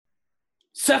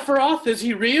Sephiroth, is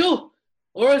he real?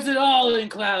 Or is it all in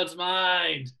Cloud's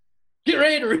mind? Get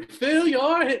ready to refill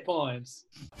your hit points.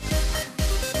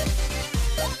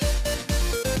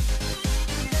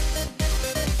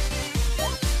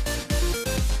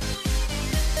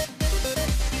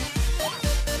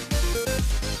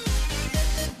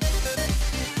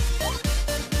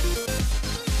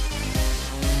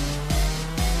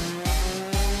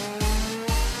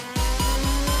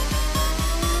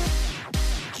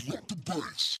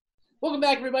 Welcome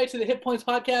back, everybody, to the Hit Points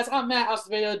Podcast. I'm Matt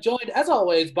Acevedo, joined, as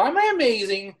always, by my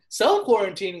amazing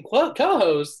self-quarantine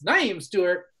co-host, Naeem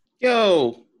Stewart.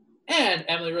 Yo! And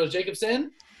Emily Rose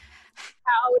Jacobson.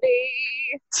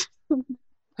 Howdy.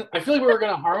 I feel like we were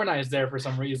going to harmonize there for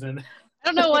some reason. I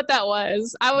don't know what that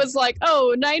was. I was like,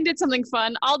 oh, Naeem did something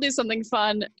fun. I'll do something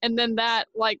fun. And then that,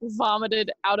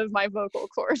 vomited out of my vocal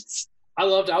cords. I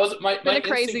loved it. My a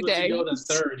crazy instinct was day. to go to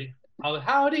third. I was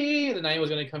howdy, and then Naeem was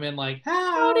going to come in like,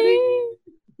 howdy.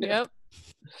 Yep.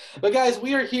 But guys,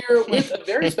 we are here with a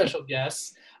very special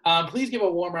guest. Please give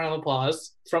a warm round of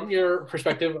applause from your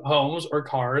respective homes or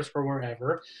cars or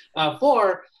wherever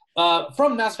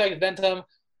from Mass Effect Ventum,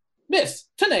 Miss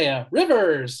Tanea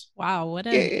Rivers. Wow, what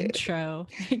an intro.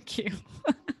 Thank you.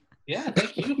 Yeah,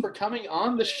 thank you for coming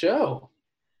on the show.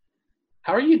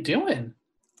 How are you doing?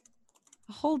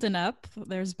 Holding up.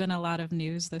 There's been a lot of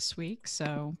news this week,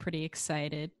 so pretty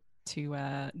excited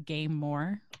to game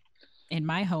more in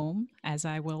my home, as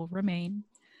I will remain.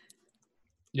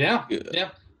 Yeah.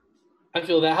 I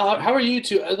feel that. How are you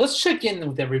two? Let's check in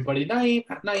with everybody. Naeem,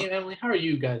 Emily, how are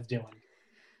you guys doing?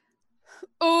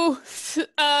 Oh,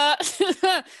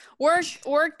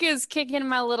 work is kicking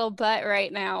my little butt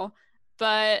right now.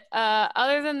 But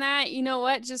other than that, you know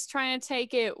what? Just trying to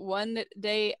take it one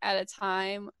day at a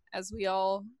time, as we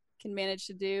all can manage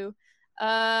to do.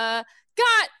 God,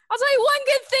 I'll tell you one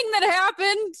good thing that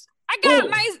happened. I got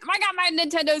my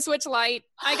Nintendo Switch Lite.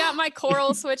 I got my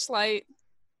Coral Switch Lite.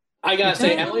 I gotta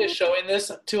say, Emily is showing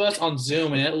this to us on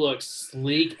Zoom, and it looks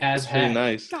sleek as heck. Really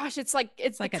nice. Gosh, it's like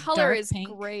like the a color dark is pink.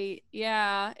 great.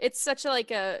 Yeah, it's such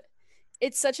a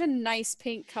nice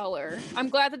pink color. I'm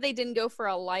glad that they didn't go for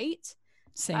a light.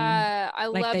 Same. I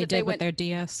like love they that did they with went. their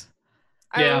DS.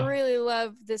 Yeah. I really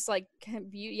love this this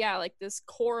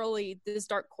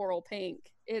dark coral pink.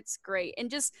 It's great. And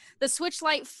just the Switch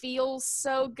Lite feels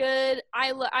so good.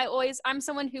 I'm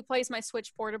someone who plays my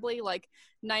Switch portably. Like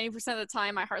 90% of the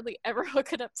time I hardly ever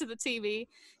hook it up to the TV.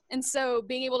 And so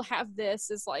being able to have this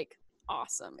is like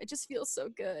awesome. It just feels so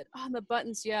good. Oh, and the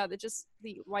buttons, yeah, the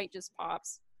white just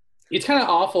pops. It's kind of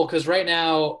awful because right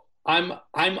now I'm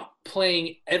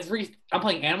playing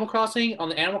Animal Crossing on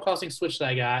the Animal Crossing Switch that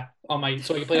I got so I can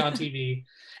play it on TV,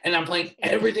 and I'm playing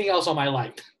everything else on my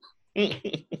Lite. I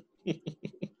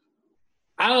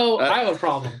don't know. I have a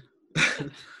problem.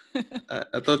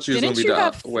 I thought you was going Didn't to be you the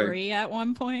have wait. 3 at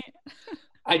one point?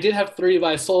 I did have 3, but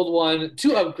I sold one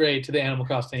to upgrade to the Animal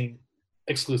Crossing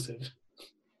exclusive,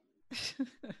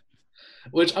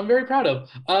 which I'm very proud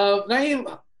of.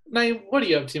 Naeem, what are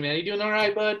you up to, man? You doing all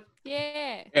right, bud?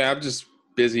 Yeah. Yeah, I'm just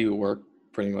busy with work,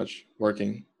 pretty much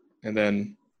working. And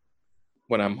then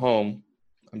when I'm home,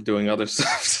 I'm doing other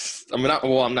stuff. I'm not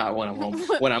when I'm home.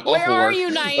 When I'm off of work. Where are you,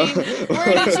 Naeem?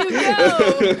 Where did you go?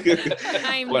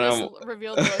 Naeem When just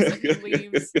revealed to us that he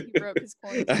leaves. He broke his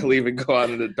quarantine. I leave and go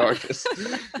out in the darkness.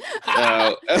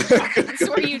 That's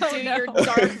where you do your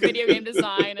dark video game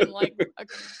design and like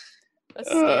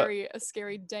a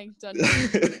scary dank dungeon.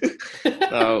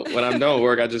 When I'm done with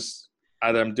work,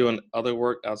 I'm doing other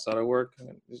work outside of work.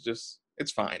 It's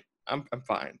fine. I'm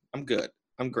fine. I'm good.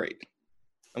 I'm great.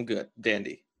 I'm good.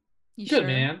 Dandy. You Good, sure?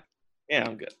 man. Yeah,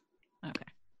 I'm good. Okay.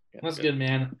 Yeah, That's good,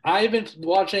 man. I've been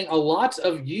watching a lot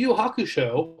of Yu Yu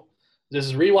Hakusho.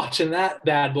 Just rewatching that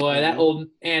bad boy, that old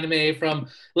anime from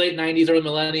late 90s, early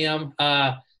millennium.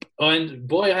 And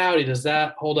boy, howdy, does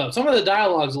that hold up. Some of the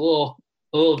dialogue's a little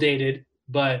dated,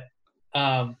 but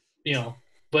but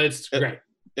it's great.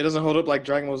 It doesn't hold up like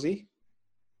Dragon Ball Z?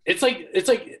 It's like It's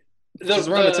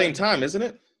around the same time, isn't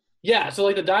it? Yeah, so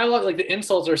like the dialogue, like the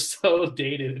insults are so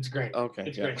dated. It's great. Okay.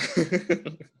 It's Yeah. great.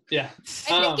 Yeah.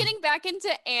 I've been getting back into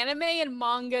anime and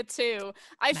manga too.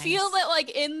 I feel Nice. that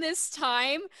like in this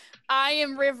time, I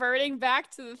am reverting back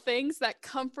to the things that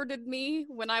comforted me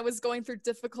when I was going through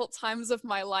difficult times of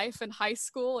my life in high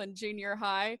school and junior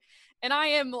high. And I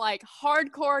am like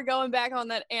hardcore going back on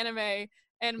that anime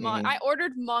and I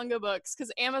ordered manga books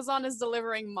because Amazon is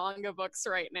delivering manga books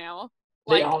right now.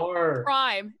 They Like are.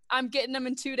 Prime. I'm getting them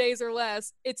in 2 days or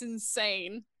less. It's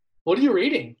insane. What are you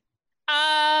reading?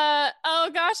 Oh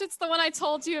gosh, it's the one I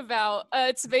told you about.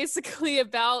 It's basically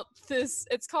about this.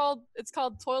 It's called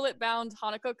Toilet Bound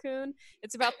Hanako-kun.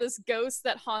 It's about this ghost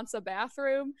that haunts a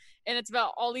bathroom, and it's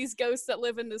about all these ghosts that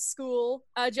live in this school.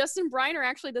 Justin Briner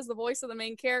actually does the voice of the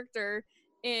main character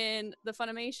in the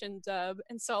Funimation dub,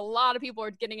 and so a lot of people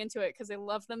are getting into it because they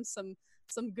love them some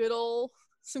good old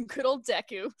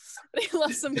Deku. They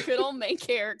love some good old main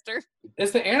character.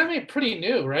 Is the anime pretty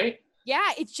new, right?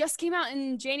 Yeah, it just came out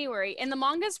in January, and the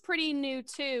manga's pretty new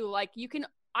too. Like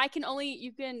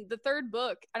the third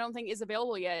book I don't think is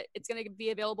available yet. It's going to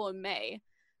be available in May,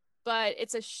 but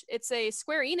it's a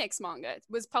Square Enix manga. It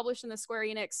was published in the Square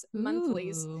Enix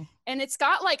monthlies, Ooh. and it's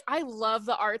got like, I love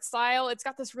the art style. It's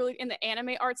got this really, in the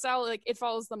anime art style, like it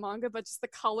follows the manga, but just the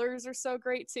colors are so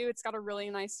great too. It's got a really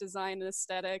nice design and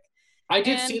aesthetic. I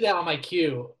did see that on my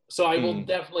queue, so I will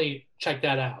definitely check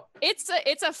that out. It's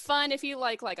a fun, if you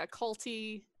like a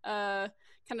culty,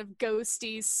 kind of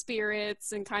ghosty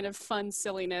spirits and kind of fun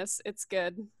silliness. It's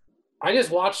good. I just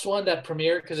watched one that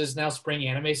premiered because it's now spring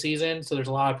anime season, so there's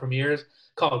a lot of premieres,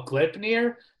 called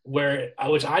Gleipnir,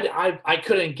 which I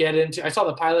couldn't get into. I saw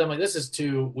the pilot. I'm like, this is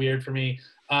too weird for me.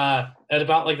 And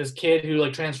about like this kid who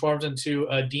like transforms into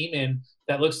a demon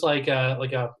that looks like a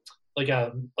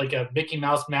Mickey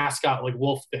Mouse mascot, like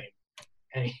wolf thing.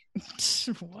 And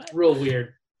What? real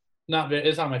weird.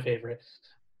 It's not my favorite.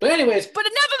 But anyways. But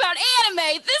enough about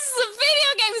anime. This is a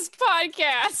video games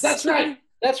podcast.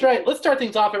 That's right. Let's start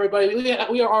things off, everybody.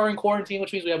 We are in quarantine,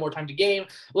 which means we have more time to game.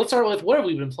 Let's start with what have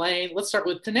we been playing. Let's start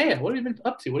with Tanea. What have you been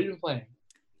up to? What have you been playing?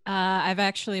 I've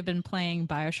actually been playing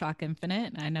BioShock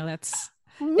Infinite. I know that's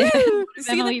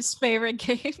Emily's favorite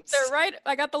games. They're right.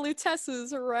 I got the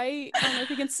Lutesses right. I don't know if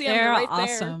you can see them. They're right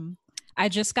awesome. I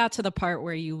just got to the part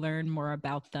where you learn more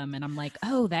about them, and I'm like,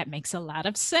 oh, that makes a lot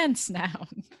of sense now.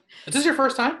 Is this your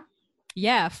first time?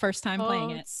 Yeah, first time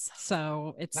playing it. It's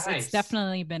So it's Nice.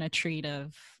 definitely been a treat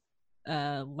of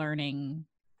learning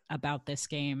about this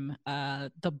game.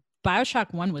 The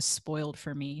BioShock 1 was spoiled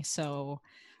for me, so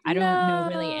I don't know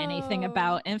really anything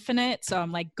about Infinite, so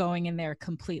I'm like going in there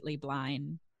completely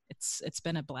blind. It's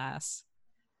been a blast.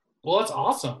 Well, that's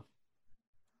awesome.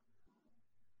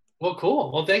 Well,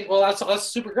 cool. Well, that's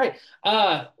super great.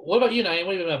 What about you, Naeem?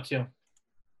 What have you been up to?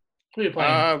 What are you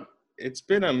playing? It's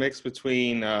been a mix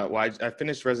between. I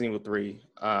finished Resident Evil 3.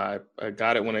 I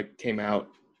got it when it came out,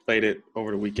 played it over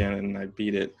the weekend, and I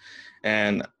beat it,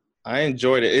 and I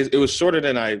enjoyed it. It was shorter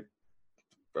than I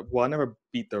never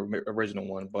beat the original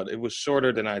one, but it was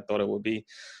shorter than I thought it would be.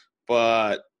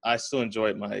 But I still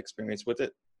enjoyed my experience with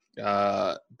it.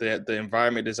 The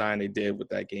environment design they did with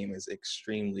that game is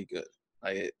extremely good.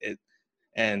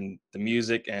 And the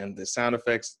music and the sound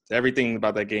effects, everything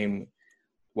about that game,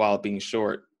 while being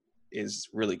short, is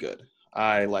really good.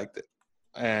 I liked it.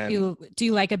 And Do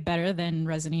you like it better than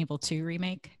Resident Evil 2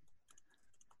 remake,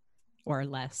 or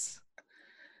less?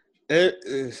 I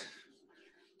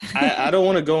don't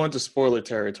want to go into spoiler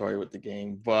territory with the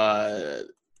game, but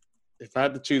if I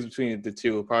had to choose between the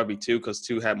two, it would probably be 2, because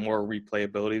 2 had more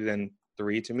replayability than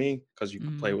 3 to me, because you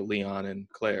could play with Leon and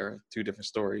Claire, 2 different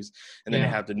stories. And then they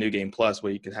have the New Game Plus,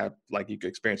 where you could have, like, you could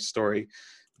experience the story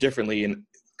differently, and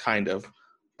kind of.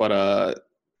 But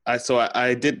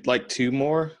I did like 2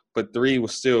 more, but 3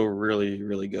 was still really,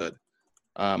 really good.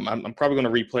 I'm probably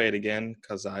going to replay it again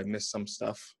because I missed some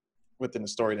stuff within the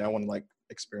story that I want to like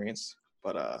experience.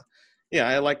 But yeah,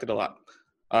 I liked it a lot.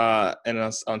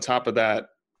 And on top of that,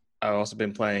 I've also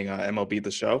been playing MLB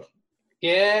The Show.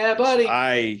 Yeah,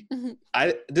 buddy.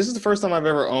 This is the first time I've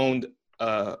ever owned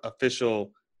an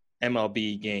official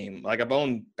MLB game. Like, I've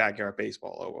owned Backyard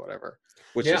Baseball or whatever,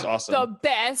 which is awesome. The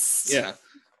best. Yeah.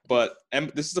 But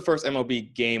this is the first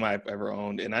MLB game I've ever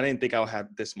owned, and I didn't think I would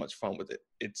have this much fun with it.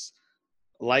 It's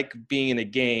like being in a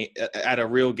game, at a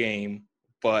real game,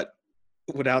 but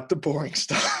without the boring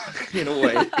stuff, in a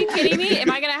way. Are you kidding me? Am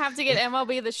I going to have to get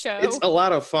MLB The Show? It's a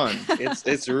lot of fun.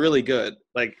 It's really good.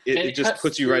 Like, it just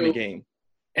puts you right in the game.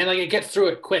 And like, it gets through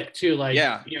it quick too. Like,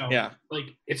 like,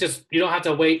 it's just, you don't have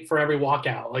to wait for every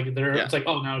walkout. Like, it's like,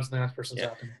 oh, now it's the next person's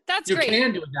happening. That's you great. You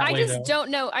can do it that way,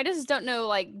 I just don't know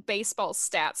like baseball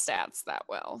stats that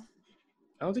well.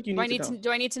 I don't think you need to know. Do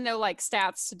I need to know like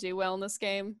stats to do well in this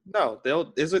game? No,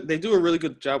 they do a really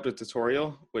good job with the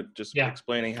tutorial, with just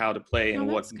explaining how to play and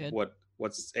what's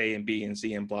A and B and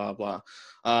C and blah blah.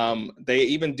 They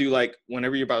even do, like,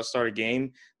 whenever you're about to start a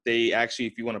game, they actually,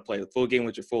 if you want to play the full game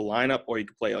with your full lineup, or you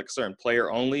can play like a certain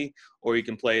player only, or you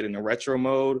can play it in a retro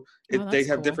mode. They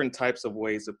have different types of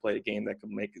ways to play the game that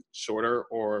can make it shorter,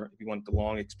 or if you want the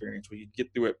long experience where you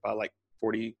get through it by like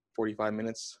 40, 45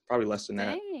 minutes, probably less than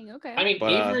that. Dang, okay. I mean,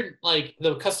 But, even like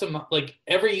the custom, like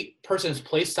every person's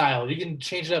play style, you can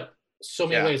change it up so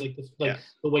many Yeah. ways. Like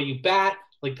the way you bat,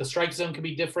 like the strike zone can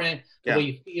be different. The Yeah. way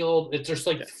you field, it's just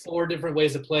like Yeah. 4 different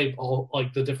ways to play all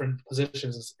like the different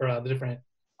positions or the different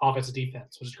offense and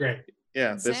defense, which is great.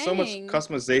 Yeah, there's so much Dang.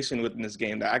 customization within this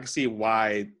game that I can see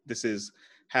why this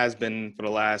has been for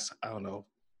the last, I don't know,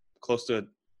 close to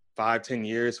 5-10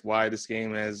 years, why this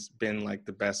game has been like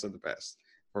the best of the best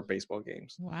for baseball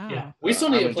games. Wow. Yeah, we still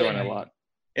need I'm to play enjoying it a lot.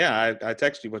 Yeah, I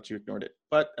texted you, but you ignored it.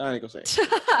 But I ain't gonna say it.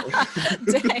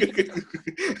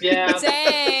 Dang. Yeah,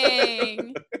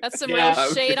 Dang. That's some Yeah.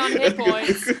 real shade on hit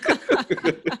points.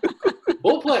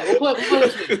 we'll play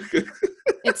this week.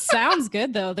 It sounds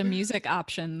good though. The music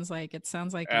options, like it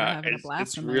sounds like you're having a blast.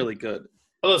 It's in there. really good.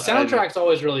 Oh, the soundtrack's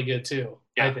always really good too.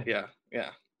 I think. Yeah. Yeah.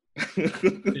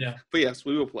 But yes,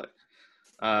 we will play.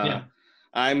 Yeah.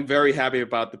 I'm very happy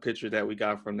about the picture that we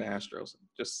got from the Astros.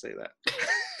 Just to say that.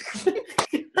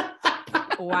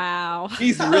 Wow.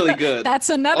 He's really good. That's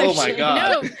another. Oh my shade.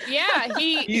 God. No, yeah,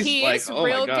 He's he like, is oh my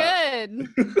real God. good.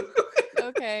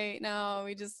 Okay, no,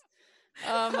 we just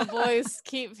my boys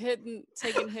keep taking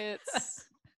hits.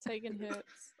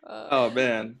 Oh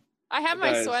man. I have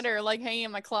my Guys. sweater like hanging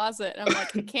in my closet, and I'm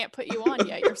like, I can't put you on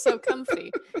yet. You're so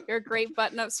comfy. You're a great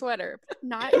button-up sweater.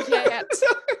 Not yet.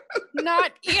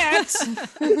 Not yet.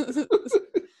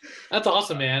 That's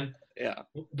awesome, man. Yeah.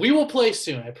 We will play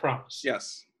soon, I promise.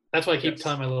 Yes. That's what I keep Yes.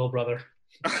 telling my little brother.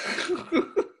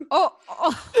 Oh.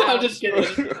 I'm just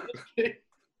kidding.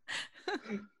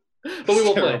 But we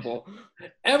will play. Terrible.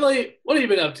 Emily, what have you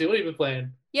been up to? What have you been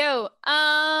playing? Yo,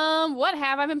 what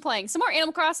have I been playing? Some more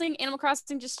Animal Crossing. Animal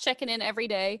Crossing, just checking in every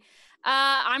day.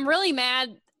 I'm really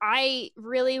mad. I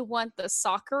really want the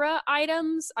Sakura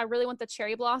items. I really want the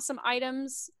Cherry Blossom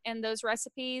items and those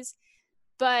recipes.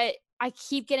 But I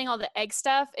keep getting all the egg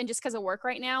stuff, and just because of work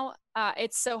right now,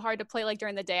 it's so hard to play like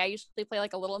during the day. I usually play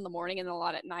like a little in the morning and a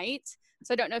lot at night.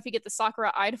 So I don't know if you get the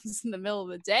Sakura items in the middle of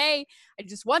the day. I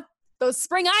just want those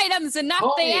spring items and not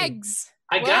the Homie, eggs.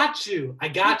 I What? got you.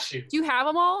 Do you have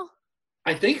them all?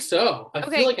 I think so. I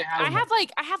Okay, feel like I have. them.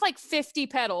 I have like 50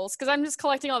 petals because I'm just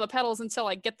collecting all the petals until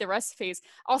I get the recipes.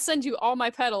 I'll send you all my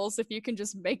petals if you can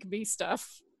just make me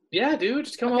stuff. Yeah, dude.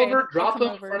 Just come Okay, over, I'll drop come them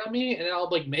over. in front of me, and then I'll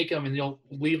like make them, and you'll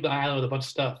leave the island with a bunch of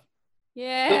stuff.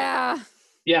 Yeah.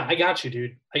 Yeah, I got you,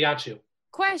 dude. I got you.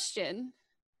 Question.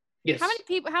 Yes. How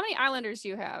many islanders do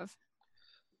you have?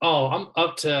 Oh, I'm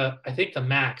up to I think the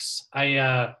max.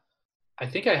 I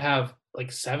think I have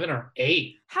like 7 or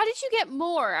 8. How did you get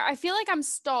more? I feel like I'm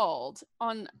stalled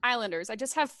on islanders. I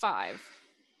just have 5.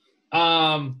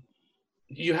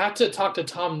 You have to talk to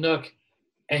Tom Nook,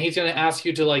 and he's gonna ask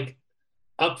you to like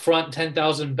upfront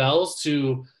 10,000 bells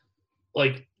to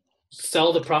like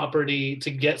sell the property to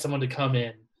get someone to come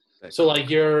in. So like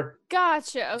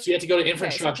Gotcha. so you have to go to Okay, so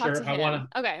talk infrastructure. to I him.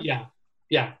 want to. Okay.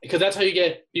 Yeah, because that's how you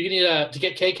need to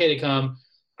get KK to come.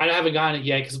 I haven't gotten it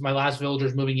yet because my last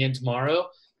villager's moving in tomorrow,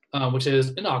 which is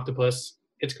an octopus.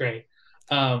 It's great.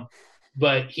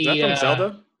 But he Is that from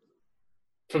Zelda?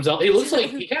 From Zelda,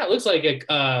 he kind of looks like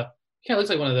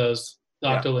one of those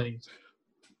Octolings.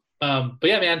 But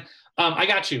yeah, man, I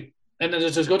got you. And then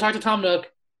just go talk to Tom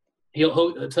Nook.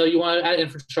 He'll tell you want to add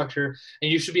infrastructure,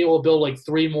 and you should be able to build like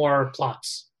 3 more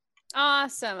plots.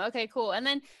 Awesome. Okay, cool. And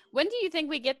then when do you think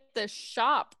we get the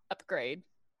shop upgrade?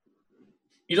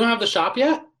 You don't have the shop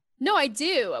yet? No, I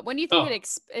do. When do you think Oh. it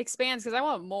expands? Because I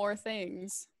want more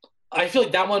things. I feel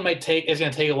like that one is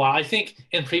going to take a while. I think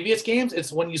in previous games,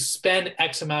 it's when you spend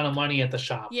X amount of money at the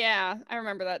shop. Yeah, I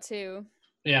remember that too.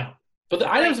 Yeah. But the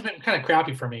items have been kind of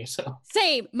crappy for me. So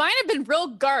Same. Mine have been real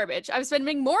garbage. I'm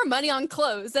spending more money on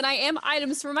clothes than I am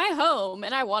items for my home,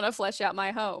 and I want to flesh out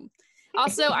my home.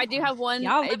 Also, I do have one.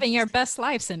 Y'all living your best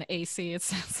lives in AC. It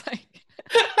sounds like.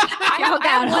 I Y'all have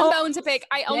got one hope. bone to pick.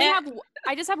 I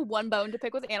just have one bone to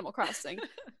pick with Animal Crossing.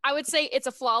 I would say it's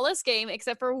a flawless game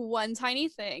except for one tiny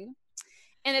thing.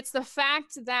 And it's the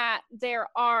fact that there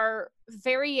are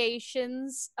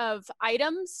variations of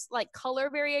items, like color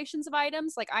variations of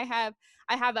items. Like I have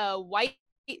a white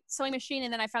sewing machine,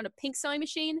 and then I found a pink sewing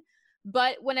machine.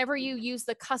 But whenever you use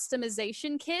the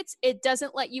customization kits, it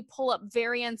doesn't let you pull up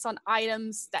variants on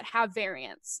items that have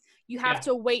variants. You have Yeah.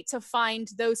 to wait to find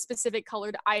those specific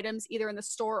colored items either in the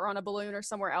store or on a balloon or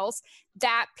somewhere else.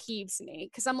 That peeves me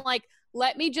because I'm like,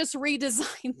 let me just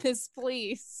redesign this,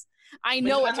 please. I But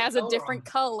know it it has a has a color different on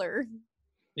it. color.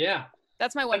 yeah,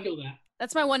 That's my I one. feel that.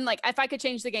 That's my one. Like, if I could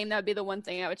change the game, that would be the one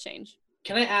thing I would change.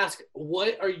 Can I ask,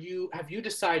 have you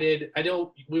decided, I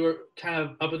know we were kind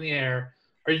of up in the air,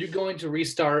 are you going to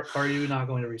restart or are you not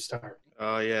going to restart?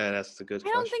 Oh yeah, that's a good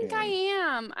I don't think I question.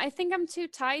 am. I think I'm too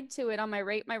tied to it on my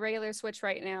regular Switch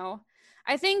right now.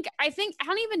 I think I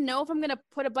don't even know if I'm gonna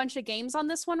put a bunch of games on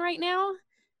this one right now.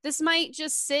 This might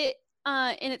just sit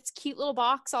in its cute little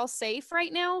box all safe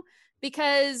right now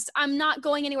because I'm not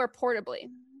going anywhere portably.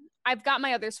 I've got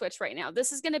my other Switch right now.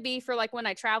 This is gonna be for like when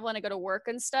I travel and I go to work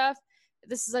and stuff.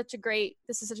 This is such a great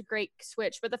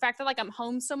Switch. But the fact that like I'm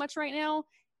home so much right now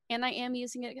and I am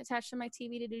using it attached to my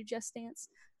TV to do Just Dance.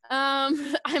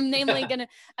 I'm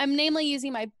namely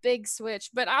using my big Switch,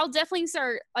 but I'll definitely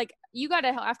start like you gotta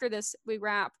after this we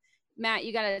wrap. Matt,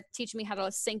 you gotta teach me how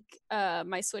to sync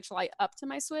my Switch Lite up to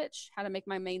my Switch, how to make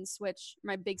my main Switch,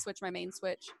 my big Switch, my main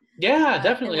Switch. Yeah, and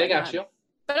definitely. I got whatnot. you.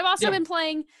 But I've also Yeah. been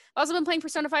playing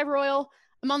Persona 5 Royal.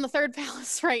 I'm on the third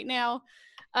palace right now.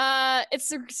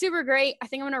 It's super great. I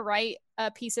think I'm gonna write a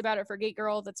piece about it for Gate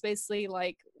Girl that's basically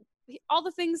like all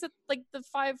the things that like the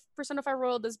Persona 5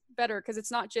 Royal does better because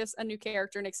it's not just a new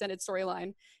character and extended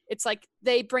storyline. It's like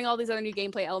they bring all these other new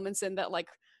gameplay elements in that like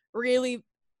really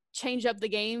change up the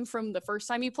game from the first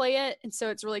time you play it, and so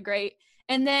it's really great.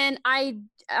 And then I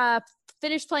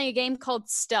finished playing a game called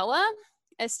Stella,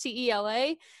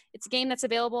 Stela. It's a game that's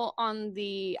available on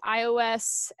the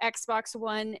iOS, Xbox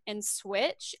One, and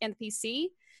Switch and PC.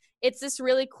 It's this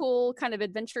really cool kind of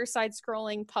adventure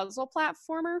side-scrolling puzzle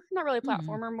platformer. Not really a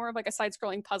platformer, more of like a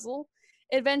side-scrolling puzzle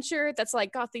adventure that's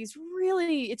like got these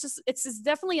really it's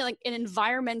definitely like an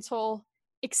environmental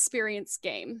experience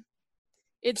game.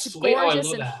 It's Sweet. Oh, I gorgeous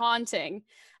love and that. haunting.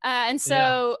 And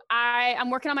so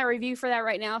I'm working on my review for that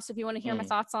right now. So if you want to hear my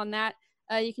thoughts on that,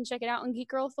 you can check it out on Geek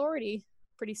Girl Authority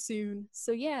pretty soon.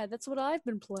 So yeah, that's what I've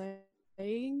been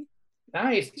playing.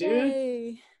 Nice, dude.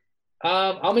 Yay.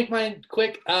 I'll make mine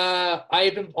quick. I'm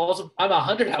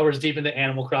 100 hours deep into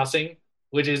Animal Crossing,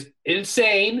 which is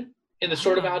insane in the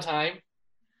short amount of time.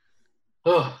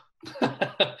 Oh.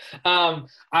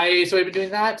 I've been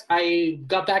doing that. I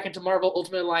got back into Marvel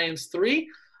Ultimate Alliance 3,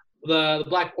 the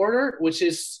Black Order, which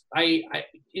is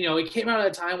it came out at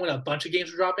a time when a bunch of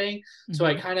games were dropping, so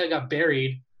I kind of got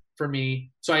buried for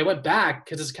me. So I went back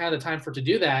because it's kind of the time for it to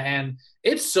do that, and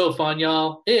it's so fun,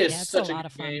 y'all. It is such a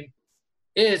good game.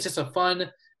 It is just a fun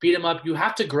beat 'em up. You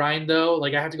have to grind though.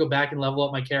 Like I have to go back and level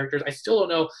up my characters. I still don't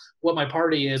know what my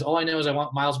party is. All I know is I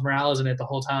want Miles Morales in it the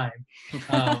whole time.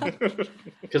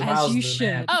 Because Miles you is the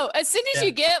man. Oh, as soon as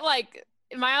you get like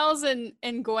Miles and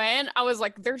Gwen, I was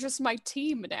like, they're just my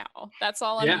team now. That's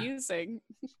all I'm using.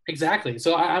 Exactly.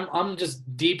 So I'm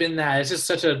just deep in that. It's just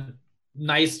such a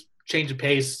nice change of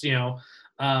pace, And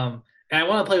I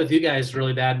want to play with you guys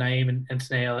really bad, Naeem and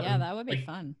Snail. Yeah, that would be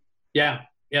fun. Yeah,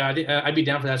 I'd be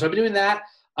down for that. So I've been doing that.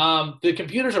 The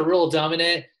computers are real dumb in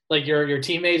it. Like your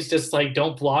teammates just like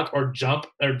don't block or jump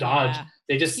or dodge. Yeah.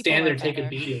 They just People stand there, are take a better.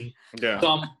 beating. Yeah.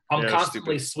 So I'm Yeah,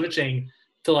 constantly switching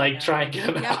to like try and get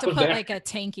them You have out to of put there. like a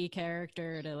tanky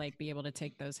character to like be able to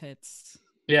take those hits.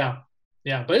 Yeah,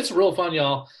 but it's real fun,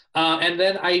 y'all. And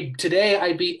then today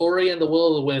I beat Ori and the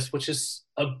Will of the Wisp, which is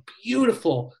a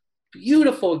beautiful,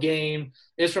 beautiful game.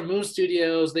 It's from Moon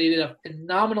Studios. They did a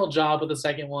phenomenal job with the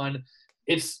second one.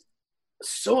 It's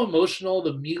so emotional.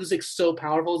 The music's so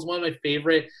powerful. It's one of my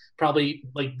favorite, probably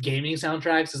like gaming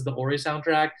soundtracks is the Ori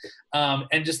soundtrack.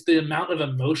 And just the amount of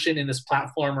emotion in this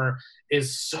platformer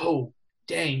is so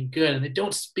dang good. And they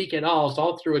don't speak at all. It's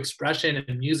all through expression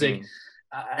and music.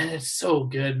 And it's so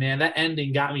good, man. That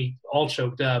ending got me all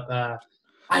choked up.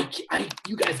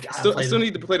 You guys gotta play. Still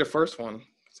need to play the first one.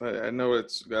 So I know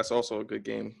that's also a good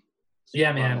game.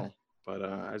 Yeah, man. But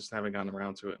I just haven't gotten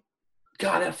around to it.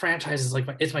 God, that franchise is like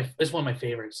it's one of my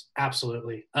favorites.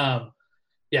 Absolutely.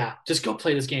 Yeah, just go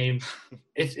play this game.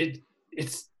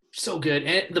 It's so good,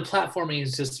 and the platforming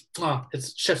is just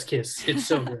it's chef's kiss. It's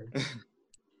so good.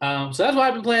 So that's what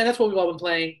I've been playing. That's what we've all been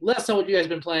playing. Let us know what you guys have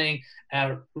been playing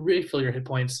at refill your hit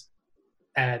points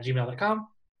at gmail.com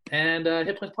and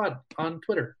hitpointspod on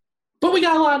Twitter. But we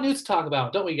got a lot of news to talk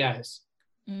about, don't we, guys?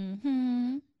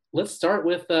 Mm-hmm. Let's start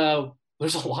with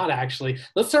there's a lot actually.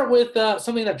 Let's start with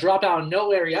something that dropped out of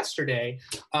nowhere yesterday,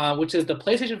 which is the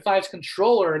PlayStation 5's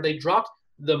controller. They dropped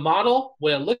the model,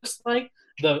 what it looks like,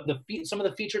 some of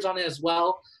the features on it as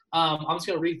well. I'm just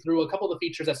going to read through a couple of the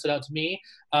features that stood out to me.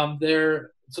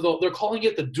 They're calling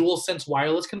it the DualSense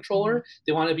wireless controller. Mm-hmm.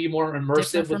 They want to be more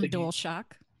immersive with the DualShock.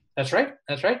 That's right.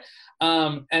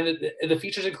 And the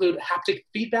features include haptic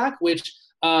feedback, which,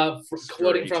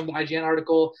 quoting from the IGN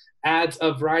article, adds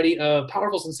a variety of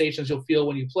powerful sensations you'll feel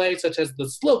when you play, such as the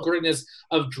slow grittiness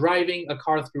of driving a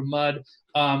car through mud.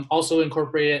 Also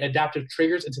incorporated adaptive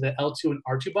triggers into the L2 and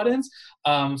R2 buttons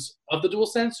of the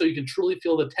DualSense, so you can truly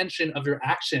feel the tension of your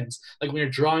actions, like when you're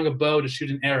drawing a bow to shoot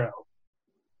an arrow.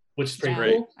 which is pretty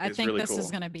Yeah, cool. I It's think really this cool.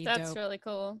 is gonna be That's dope. really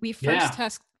cool. We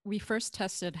first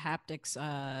tested haptics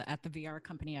at the VR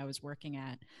company I was working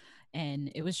at,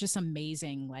 and it was just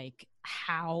amazing, like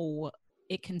how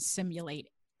it can simulate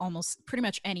almost pretty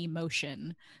much any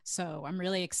motion. So I'm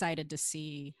really excited to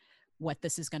see what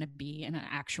this is going to be in an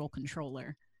actual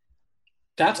controller.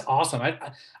 That's awesome. I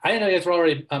didn't know you guys were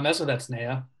already messing with that,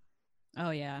 Snea. Oh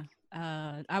yeah.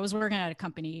 I was working at a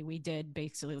company. We did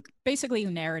basically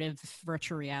narrative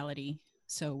virtual reality.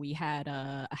 So we had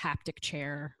a haptic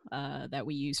chair that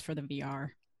we use for the VR.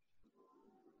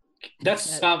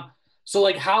 That's so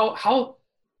like how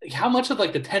much of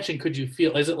like the tension could you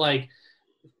feel? Is it like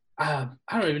I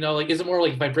don't even know, like is it more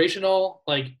like vibrational,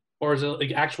 like, or is it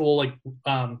like actual like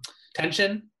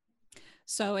tension?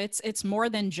 So it's more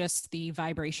than just the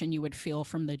vibration you would feel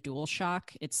from the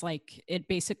DualShock. It's like it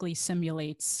basically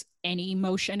simulates any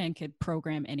motion and could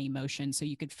program any motion. So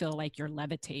you could feel like you're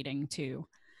levitating too,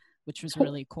 which was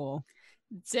really cool.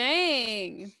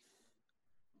 Dang.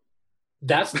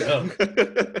 That's dope.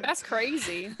 That's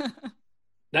crazy.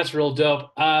 That's real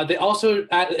dope. They also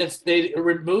they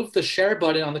removed the share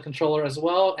button on the controller as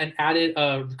well and added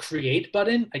a create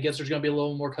button. I guess there's going to be a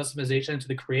little more customization to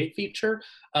the create feature,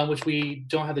 which we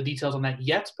don't have the details on that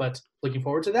yet, but looking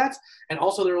forward to that. And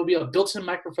also there will be a built-in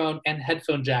microphone and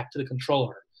headphone jack to the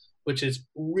controller, which is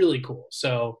really cool.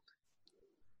 So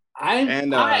I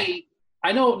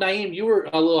know, Naeem, you were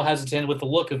a little hesitant with the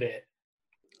look of it.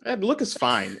 The look is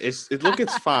fine. Look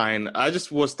is fine. I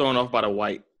just was thrown off by the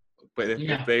white. But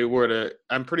if they were to,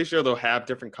 I'm pretty sure they'll have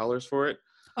different colors for it.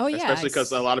 Oh yeah, especially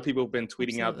because a lot of people have been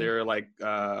tweeting out Absolutely. their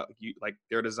like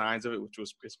their designs of it, which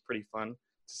is pretty fun to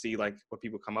see like what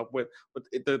people come up with. But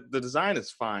the design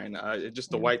is fine.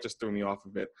 The white just threw me off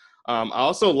of it. I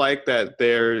also like that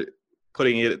they're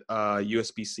putting it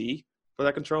USB-C for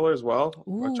that controller as well,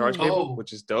 or charge cable,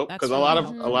 which is dope because a lot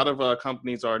of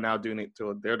companies are now doing it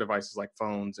to their devices like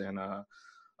phones and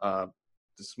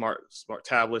the smart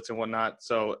tablets and whatnot.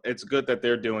 So it's good that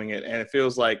they're doing it, and it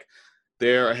feels like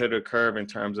they're ahead of the curve in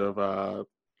terms of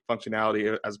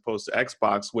functionality as opposed to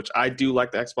Xbox, which I do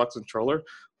like the Xbox controller,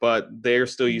 but they're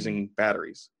still using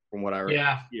batteries from what I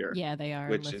hear. Yeah, they are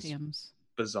which lithiums. Is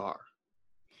bizarre.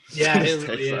 Yeah, it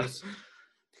really is.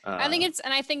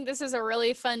 I think this is a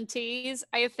really fun tease.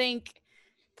 I think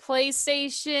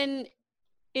PlayStation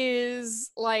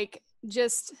is like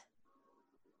just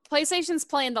PlayStation's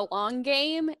playing the long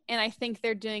game, and I think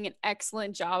they're doing an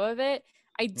excellent job of it.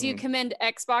 I do commend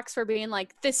Xbox for being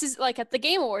like, this is like at the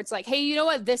Game Awards, like, hey, you know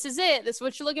what? This is it. This is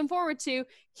what you're looking forward to.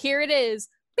 Here it is.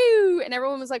 Boo! And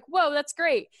everyone was like, whoa, that's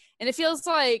great. And it feels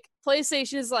like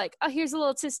PlayStation is like, oh, here's a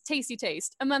little tasty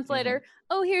taste. A month later,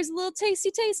 oh, here's a little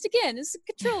tasty taste again. It's a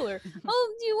controller.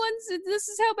 This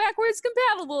is how backwards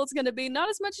compatible it's going to be. Not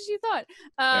as much as you thought.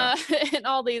 And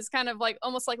all these kind of like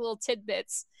almost like little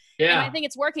tidbits. Yeah. And I think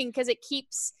it's working because it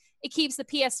keeps the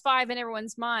PS5 in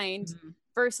everyone's mind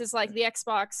versus like the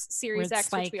Xbox Series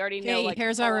X, which we already know. Like,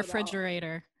 here's our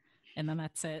refrigerator. And then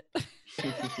that's it.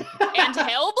 And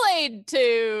Hellblade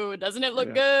 2. Doesn't it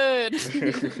look good?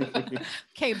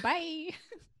 Okay, bye.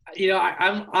 You know,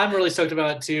 I'm really stoked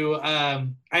about it too.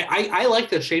 I like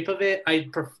the shape of it.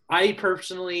 I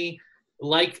personally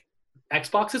like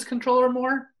Xbox's controller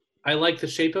more. I like the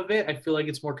shape of it. I feel like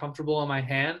it's more comfortable on my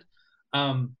hand.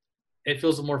 It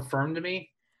feels more firm to me.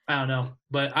 I don't know,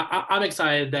 but I'm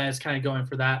excited that it's kind of going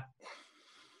for that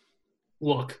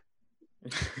look.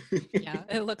 Yeah,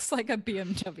 it looks like a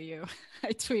BMW. I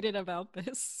tweeted about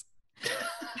this.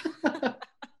 The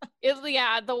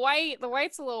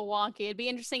white's a little wonky. It'd be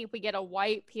interesting if we get a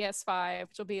white PS5,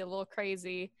 which will be a little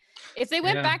crazy. If they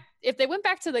went back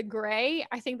to the gray,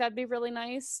 I think that'd be really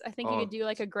nice. I think you could do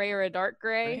like a gray or a dark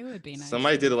gray. It would be nice.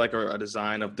 Somebody did like a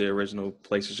design of the original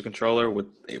PlayStation controller with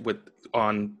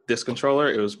on this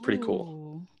controller. It was pretty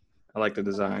cool. I like the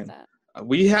design.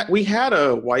 We had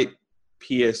a white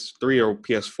PS3 or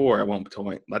PS4 at one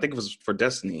point. I think it was for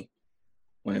Destiny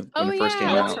when it first came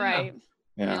out. That's right.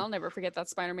 Yeah. Man, I'll never forget that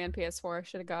Spider-Man PS4. I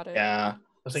should have got it. Yeah. I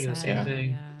was thinking the same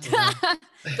thing. Yeah.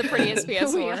 The prettiest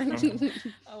PS4.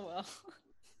 Oh well.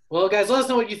 Well, guys, let us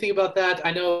know what you think about that.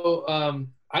 I know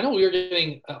we were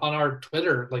getting on our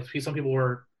Twitter, like some people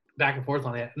were back and forth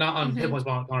on it, not on Hitbox,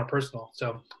 but on our personal.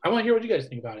 So I want to hear what you guys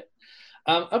think about it.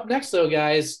 Up next, though,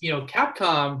 guys,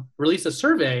 Capcom released a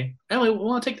survey. Emily, we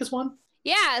want to take this one?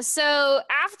 Yeah, so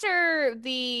after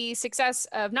the success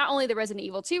of not only the Resident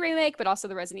Evil 2 remake, but also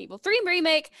the Resident Evil 3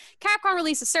 remake, Capcom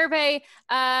released a survey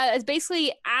is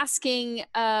basically asking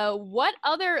what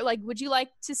other, would you like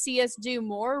to see us do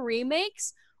more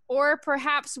remakes, or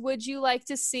perhaps would you like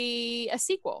to see a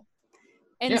sequel?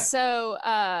 And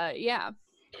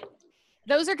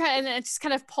those are kind of, and it's just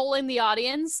kind of polling the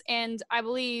audience. And I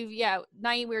believe,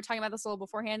 Naeem, we were talking about this a little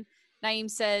beforehand. Naeem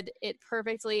said it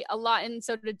perfectly a lot, and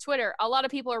so did Twitter. A lot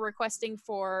of people are requesting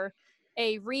for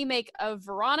a remake of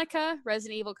Veronica,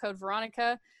 Resident Evil Code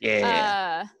Veronica,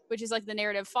 which is like the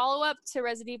narrative follow-up to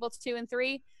Resident Evil 2 and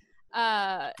 3.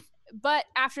 But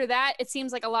after that, it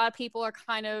seems like a lot of people are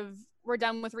we're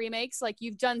done with remakes. Like,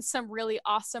 you've done some really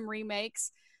awesome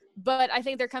remakes, but I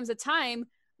think there comes a time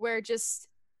where just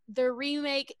the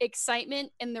remake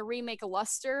excitement and the remake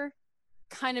luster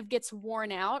kind of gets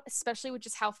worn out, especially with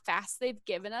just how fast they've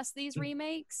given us these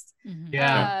remakes.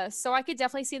 Yeah. So I could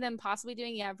definitely see them possibly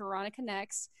doing Veronica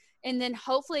next, and then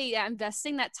hopefully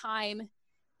investing that time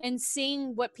and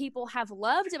seeing what people have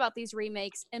loved about these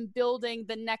remakes and building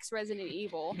the next Resident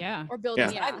Evil. Yeah. Or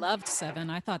building. I loved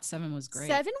 7. I thought 7 was great.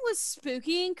 7 was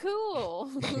spooky and cool.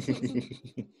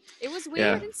 It was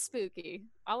weird and spooky.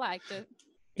 I liked it.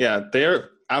 Yeah,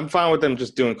 I'm fine with them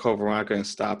just doing Code Veronica and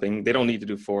stopping. They don't need to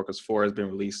do 4 because 4 has been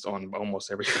released on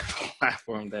almost every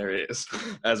platform there is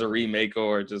as a remake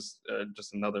or just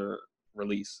another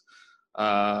release.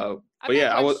 But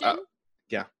yeah, I would.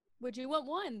 Yeah. Would you want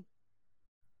 1?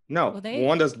 No, well,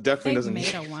 one definitely doesn't.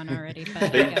 They've made a 1 already.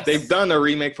 But they've done a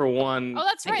remake for 1. Oh,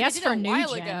 that's right. I guess they did for a new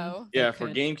while gen. ago. Yeah, for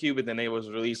GameCube, and then it was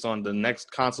released on the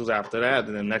next consoles after that,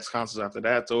 and then next consoles after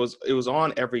that. So it was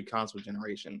on every console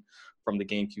generation from the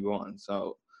GameCube on.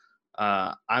 So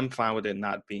I'm fine with it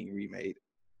not being remade.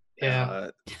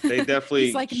 Yeah, they definitely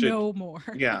He's like, should. no more.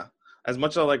 Yeah, as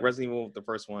much as I like Resident Evil, the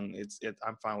first one,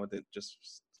 I'm fine with it just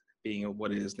being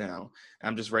what it is now.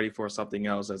 I'm just ready for something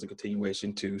else as a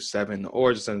continuation to 7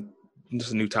 or just a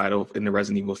new title in the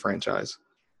Resident Evil franchise.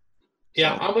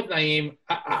 Yeah, I'm with Naeem.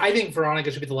 I think Veronica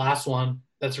should be the last one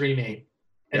that's remade,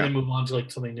 and then move on to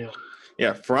like something new.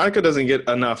 Yeah, Veronica doesn't get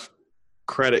enough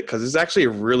credit because it's actually a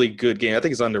really good game. I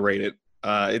think it's underrated.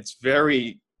 It's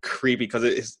very creepy because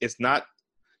it's not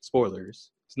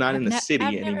spoilers. It's not in the city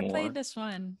anymore. I've never played this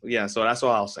one. Yeah, so that's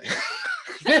all I'll say.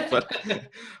 but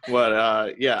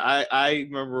I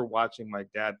remember watching my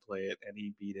dad play it, and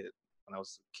he beat it when I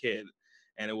was a kid,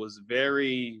 and it was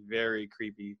very, very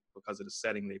creepy because of the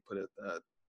setting they put it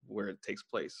where it takes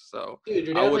place. So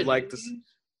Dude, I would like to.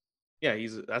 Yeah,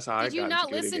 that's how I got Did you into not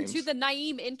video listen games. to the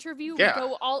Naeem interview? Yeah.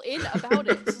 Go all in about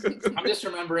it. I'm just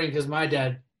remembering because my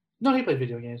dad, he played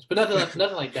video games, but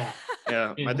nothing like that.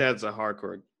 Yeah, You my know. dad's a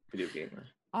hardcore video gamer.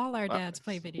 All our dads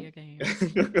play video games.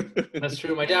 That's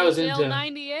true. My dad was Bill into.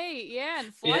 98,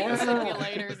 and flight Yeah.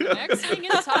 simulators. The next thing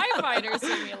is TIE fighter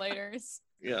simulators.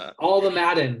 Yeah. All the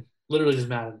Madden, literally just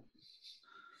Madden.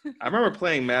 I remember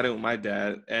playing Madden with my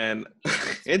dad, and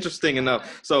interesting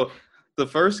enough, so the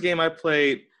first game I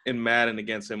played in Madden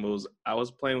against him I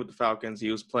was playing with the Falcons,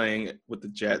 he was playing with the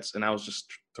Jets, and I was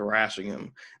just thrashing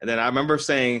him. And then I remember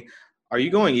saying, "Are you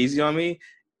going easy on me?"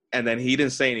 And then he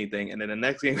didn't say anything. And then the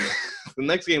next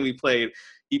game we played,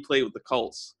 he played with the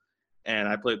Colts, and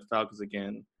I played with the Falcons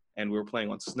again, and we were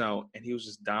playing on snow, and he was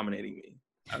just dominating me.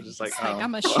 I was just like, It's like, oh.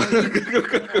 I'm gonna show you,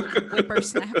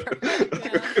 whippersnapper.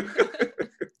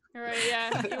 Right,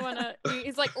 yeah.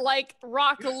 He's like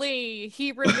Rock Lee.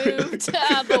 He removed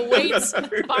the weights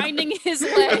binding his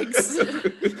legs.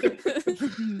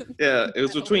 Yeah, it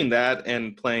was between that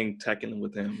and playing Tekken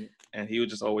with him, and he would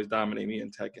just always dominate me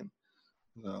in Tekken.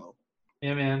 So,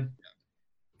 Yeah, man.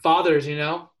 Fathers,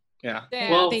 yeah.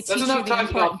 Damn. Well, They that's teach you enough the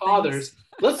talks about important fathers. things.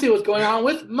 Let's see what's going on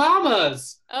with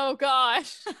mamas. Oh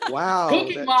gosh, Wow.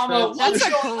 Cooking that Mama, That's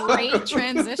transition. a great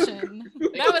transition.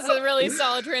 that was a really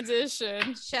solid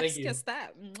transition. Chef's you. kiss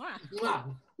that. Mwah.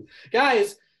 Wow.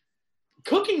 Guys,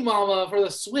 Cooking Mama for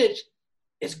the Switch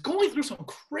is going through some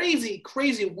crazy,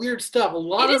 weird stuff. A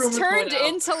lot It of has rumors turned going out.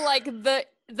 into like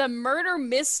the murder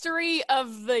mystery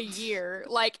of the year.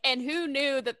 Like, and who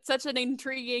knew that such an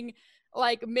intriguing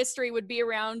like mystery would be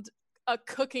around a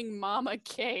Cooking Mama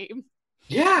game?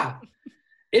 Yeah,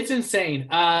 it's insane.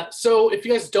 So if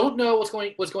you guys don't know what's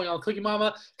going on with Cooking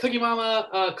Mama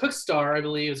Cookstar, I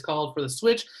believe is called, for the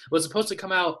Switch, was supposed to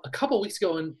come out a couple weeks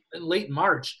ago in late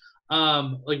March.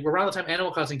 Like around the time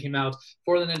Animal Crossing came out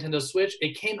for the Nintendo Switch.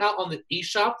 It came out on the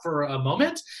eShop for a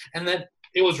moment, and then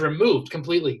it was removed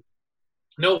completely.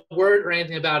 No word or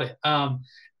anything about it.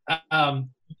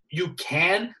 You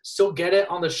can still get it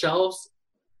on the shelves.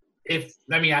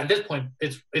 At this point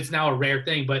it's now a rare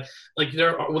thing, but like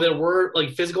there were like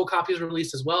physical copies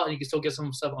released as well, and you can still get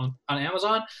some stuff on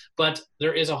Amazon. But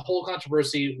there is a whole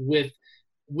controversy with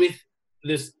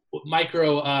this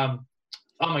micro. Oh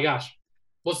my gosh,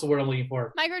 what's the word I'm looking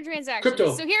for? Microtransactions.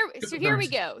 Crypto. So here we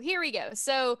Cryptocurrency. go.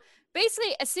 So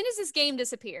basically, as soon as this game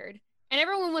disappeared, And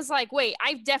everyone was like, wait,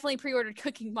 I've definitely pre-ordered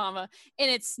Cooking Mama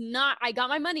and it's not, I got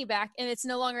my money back and it's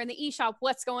no longer in the eShop.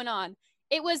 What's going on?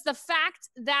 It was the fact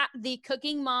that the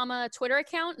Cooking Mama Twitter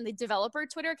account and the developer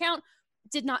Twitter account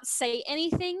did not say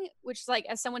anything, which is like,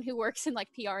 as someone who works in like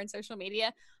PR and social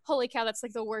media, holy cow, that's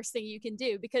like the worst thing you can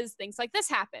do because things like this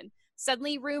happen.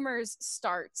 Suddenly rumors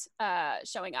start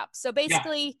showing up. So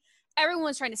basically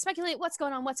everyone's trying to speculate what's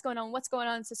going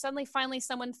on. So suddenly, finally,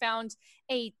 someone found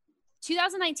a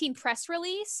 2019 press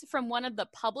release from one of the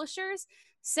publishers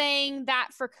saying that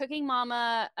for Cooking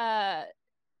Mama,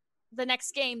 the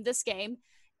next game, this game,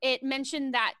 it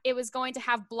mentioned that it was going to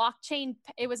have blockchain.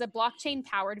 It was a blockchain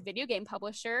powered video game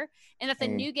publisher, and that the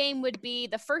new game would be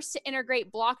the first to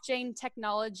integrate blockchain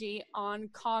technology on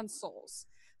consoles.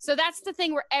 So that's the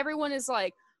thing where everyone is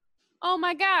like, oh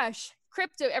my gosh,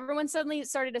 crypto. Everyone suddenly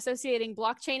started associating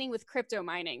blockchaining with crypto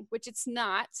mining, which it's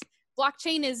not.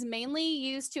 Blockchain is mainly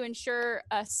used to ensure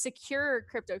secure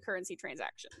cryptocurrency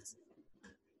transactions.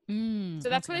 So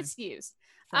that's what it's used.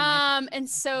 And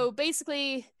so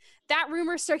basically that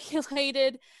rumor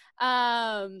circulated.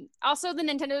 Also, the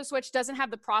Nintendo Switch doesn't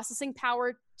have the processing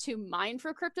power to mine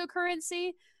for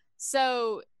cryptocurrency.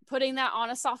 So putting that on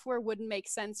a software wouldn't make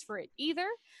sense for it either.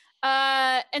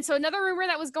 And so another rumor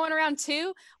that was going around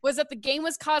too was that the game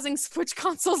was causing Switch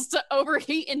consoles to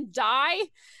overheat and die.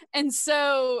 And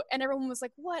everyone was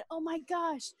like, what? Oh my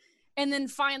gosh. And then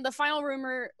the final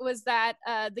rumor was that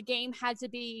the game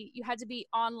you had to be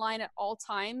online at all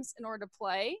times in order to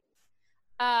play.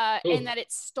 And that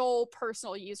it stole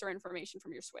personal user information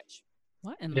from your Switch.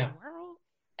 What in the world?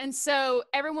 And so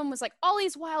everyone was like, all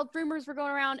these wild rumors were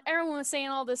going around. Everyone was saying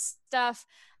all this stuff.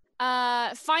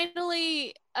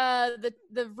 Finally,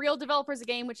 the real developers of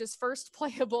the game, which is First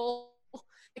Playable,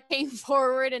 came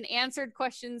forward and answered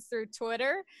questions through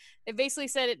Twitter. It basically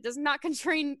said it does not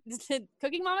contain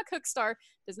Cooking Mama Cookstar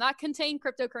does not contain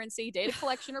cryptocurrency, data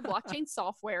collection, or blockchain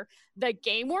software. The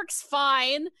game works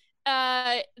fine.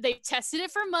 They tested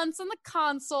it for months on the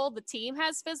console. The team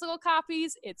has physical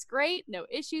copies. It's great. No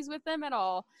issues with them at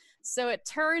all. So it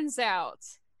turns out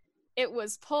it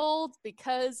was pulled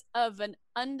because of it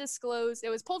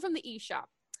was pulled from the eShop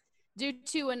due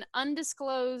to an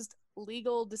undisclosed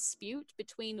legal dispute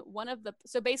between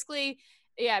so basically,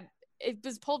 it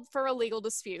was pulled for a legal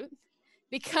dispute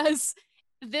because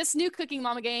this new Cooking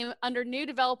Mama game under new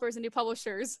developers and new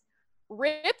publishers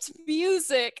ripped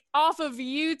music off of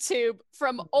YouTube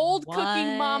from old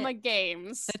Cooking Mama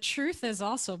games. The truth is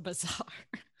also bizarre.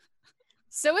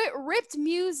 So it ripped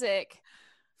music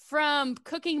from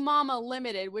Cooking Mama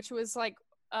Limited, which was like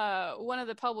one of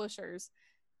the publishers,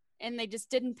 and they just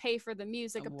didn't pay for the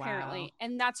music apparently.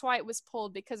 And that's why it was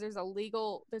pulled, because there's a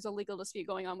legal dispute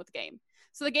going on with the game.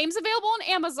 So the game's available on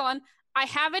Amazon. I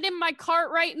have it in my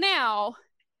cart right now.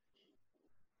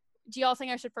 Do y'all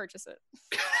think I should purchase it?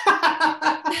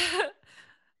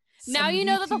 Now you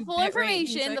know that the full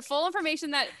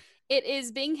information that it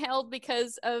is being held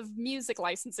because of music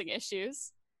licensing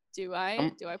issues. Do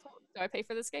I pay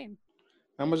for this game?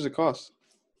 How much does it cost?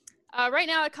 Right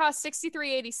now it costs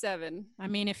 $63.87. I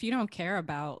mean, if you don't care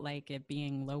about like it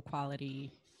being low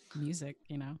quality music,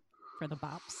 for the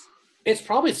bops, it's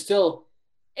probably still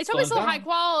high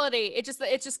quality. It's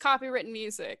just copywritten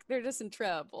music. They're just in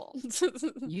trouble.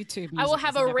 YouTube music I will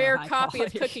have a rare copy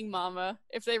quality. of Cooking Mama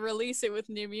if they release it with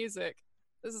new music.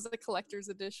 This is a collector's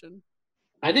edition.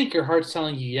 I think your heart's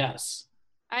telling you yes.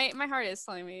 My heart is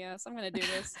telling me yes. I'm gonna do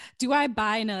this. Do I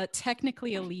buy in a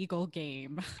technically illegal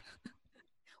game?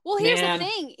 Well, here's the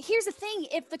thing.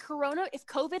 If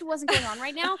COVID wasn't going on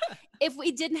right now, if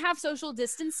we didn't have social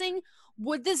distancing,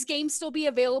 would this game still be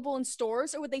available in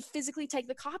stores, or would they physically take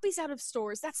the copies out of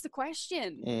stores? That's the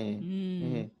question.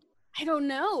 Mm-hmm. I don't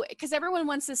know, because everyone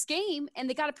wants this game and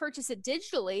they got to purchase it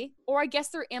digitally, or I guess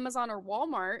through Amazon or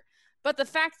Walmart. But the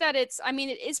fact that it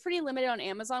is pretty limited on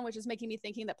Amazon, which is making me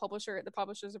thinking that the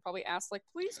publishers have probably asked, like,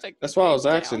 please take. That's why I was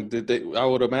asking. I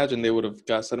would imagine they would have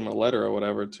sent them a letter or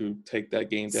whatever to take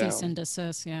that game down. Cease and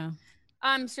desist, yeah.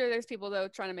 I'm sure there's people though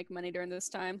trying to make money during this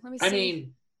time. Let me see. I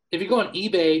mean, if you go on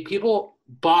eBay, people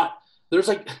bought. There's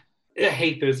like, I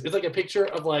hate this. It's like a picture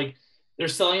of like they're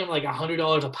selling them like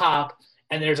 $100 a pop.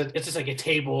 And it's just like a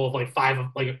table of like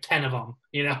 10 of them,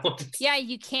 Yeah,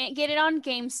 you can't get it on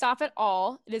GameStop at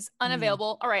all. It is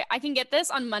unavailable. All right, I can get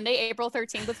this on Monday, April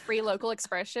 13th with free local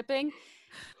express shipping.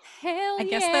 Hell yeah. I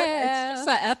guess that it's just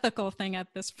an ethical thing at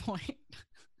this point.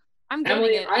 I'm getting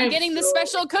it. I'm getting the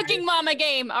special Cooking Mama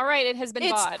game. All right, it has been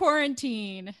bought. It's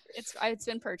quarantine. It's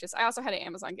been purchased. I also had an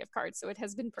Amazon gift card, so it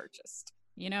has been purchased.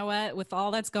 You know what? With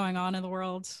all that's going on in the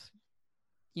world,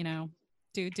 do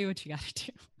what you gotta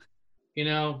do.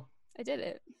 I did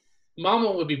it.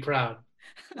 Mama would be proud.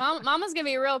 Mama's gonna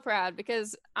be real proud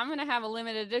because I'm gonna have a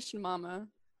limited edition Mama.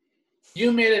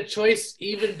 You made a choice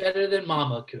even better than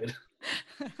Mama could.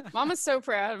 Mama's so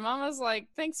proud. Mama's like,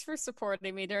 thanks for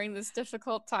supporting me during this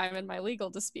difficult time in my legal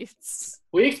disputes.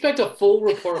 We expect a full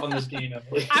report on this game,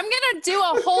 Emily. I'm gonna do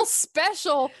a whole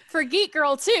special for Geek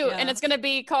Girl too, Yeah. and it's gonna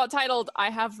be titled "I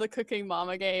Have the Cooking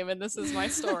Mama Game," and this is my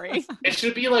story. It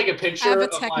should be like a I picture have a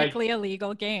of technically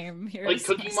illegal game. like Here's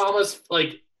Cooking my- Mama's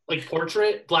like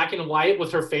portrait, black and white,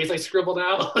 with her face like scribbled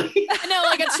out. I know,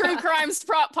 like a true crimes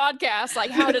podcast.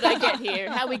 Like, how did I get here?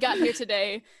 How we got here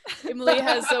today? Emily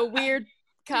has a weird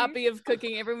copy of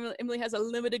Cooking. Emily has a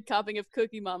limited copy of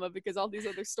Cookie Mama because all these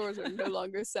other stores are no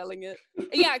longer selling it.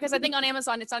 Yeah, because I think on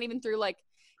Amazon it's not even through like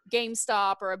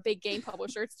GameStop or a big game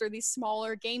publisher. It's through these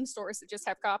smaller game stores that just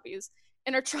have copies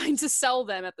and are trying to sell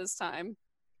them at this time.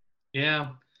 Yeah.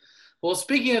 Well,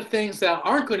 speaking of things that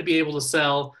aren't going to be able to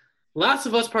sell, Last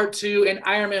of Us Part 2 and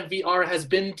Iron Man VR has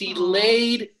been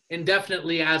delayed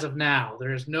indefinitely as of now.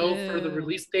 There is no further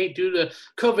release date due to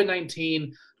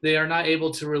COVID-19. They are not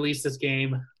able to release this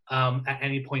game at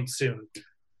any point soon.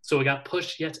 So it got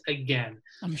pushed yet again.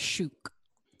 I'm shook.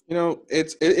 You know,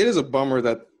 it is a bummer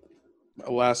that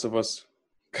Last of Us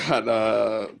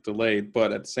got delayed,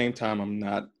 but at the same time, I'm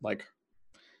not like,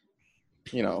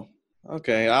 you know,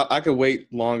 okay, I could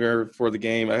wait longer for the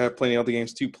game. I have plenty of other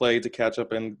games to play to catch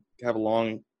up and have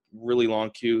a really long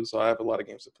queue, so I have a lot of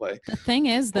games to play. The thing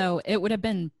is, though, it would have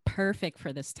been perfect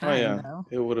for this time. Oh yeah, though.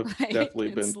 it would have Like, definitely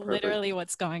been it's perfect. literally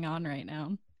what's going on right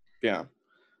now. Yeah,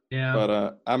 Yeah.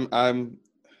 but I'm.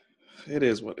 It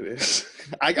is what it is.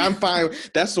 I'm fine.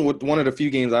 That's one of the few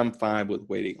games I'm fine with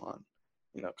waiting on.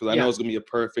 You know, because I know it's gonna be a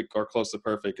perfect or close to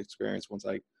perfect experience once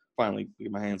I finally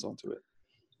get my hands onto it.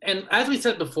 And as we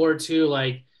said before too,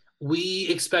 like we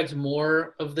expect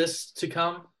more of this to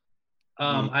come.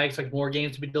 I expect more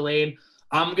games to be delayed.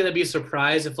 I'm gonna be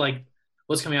surprised if like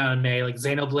what's coming out in May, like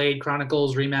Xenoblade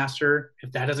Chronicles Remaster,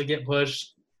 if that doesn't get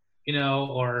pushed, you know,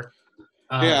 or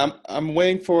yeah, I'm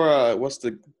waiting for what's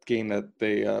the game that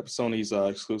they Sony's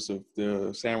exclusive,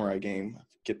 the samurai game.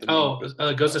 Get the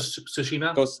name. Ghost of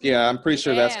Tsushima. Ghost, yeah, I'm pretty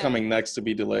sure that's Yeah. coming next to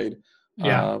be delayed.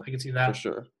 Yeah, I can see For that.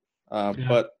 sure. Yeah.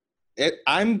 But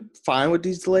I'm fine with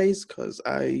these delays because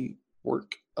I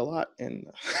work a lot, and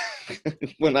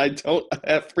when I don't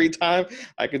have free time,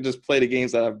 I can just play the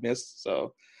games that I've missed.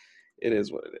 So it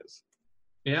is what it is.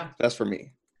 Yeah. That's for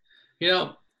me. You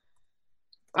know,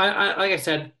 I like I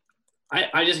said,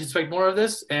 I just expect more of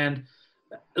this, and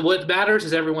what matters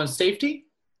is everyone's safety.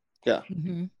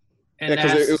 Mm-hmm. And Yeah,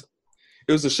 because that's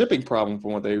it was a shipping problem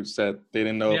from what they said. They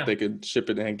didn't know Yeah. if they could ship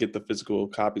it and get the physical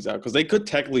copies out because they could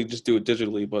technically just do it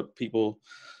digitally, but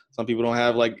some people don't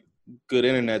have like good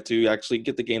internet to actually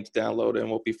get the game to download and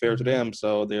won't be fair to them.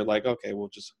 So they're like, okay, we'll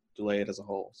just delay it as a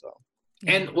whole. So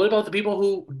And what about the people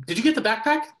who did you get the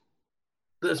backpack?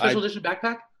 The special edition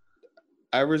backpack?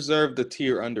 I reserved the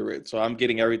tier under it, so I'm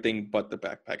getting everything but the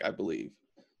backpack, I believe.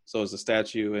 So it's the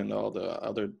statue and all the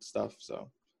other stuff. So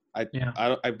I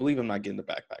believe I'm not getting the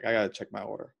backpack. I gotta check my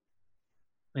order.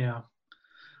 Yeah.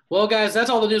 Well, guys, that's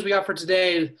all the news we got for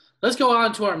today. Let's go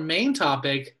on to our main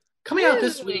topic coming out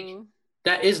this week Ooh.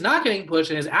 that is not getting pushed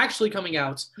and is actually coming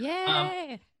out.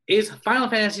 Yay! Is Final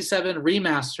Fantasy VII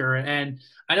Remaster. And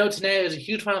I know Tanae is a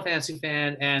huge Final Fantasy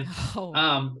fan, and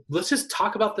Oh. let's just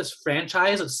talk about this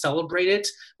franchise. Let's celebrate it.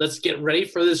 Let's get ready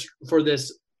for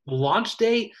this launch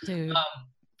date. Dude,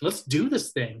 Let's do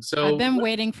this thing. So I've been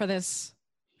waiting for this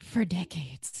for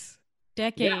decades.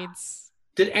 Decades.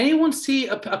 did anyone see?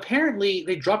 Apparently,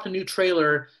 they dropped a new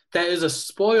trailer that is a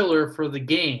spoiler for the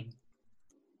game.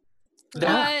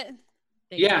 What?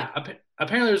 They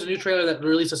Apparently there's a new trailer that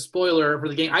released a spoiler for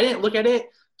the game. I didn't look at it,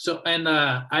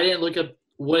 I didn't look up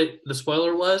what the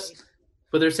spoiler was,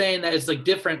 but they're saying that it's like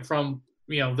different from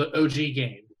the OG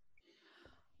game.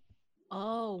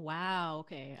 Oh wow.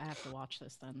 Okay, I have to watch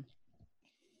this then.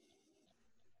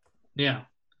 Yeah.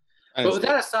 But with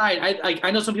that aside,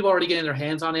 I know some people are already getting their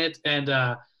hands on it, and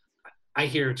I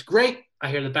hear it's great. I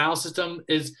hear the battle system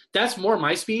that's more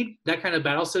my speed. That kind of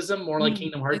battle system, more like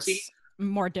Kingdom Heartsy. It's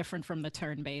more different from the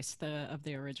turn-based of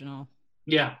the original.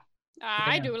 Yeah.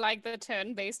 I Yeah. do like the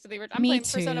turn-based of the original. I'm Me playing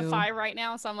Persona too. 5 right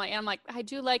now, so I'm like, I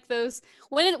do like those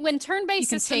when turn-based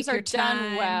You can systems take are your done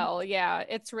time. well. Yeah,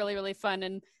 it's really, really fun.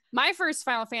 And my first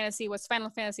Final Fantasy was Final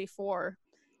Fantasy 4.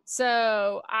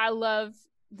 So I love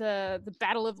the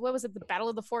battle of what was it? The Battle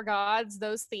of the Four Gods,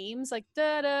 those themes like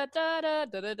da da da da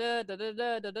da da da da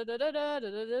da da da da da da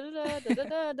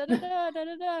da da da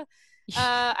da da.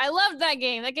 I loved that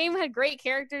game. That game had great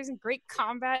characters and great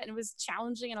combat, and it was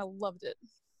challenging, and I loved it.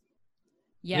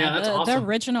 Yeah, that's the awesome.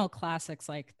 original classics,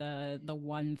 like the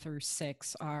 1 through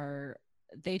 6,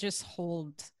 they just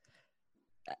hold.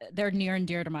 They're near and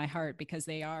dear to my heart because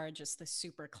they are just the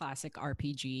super classic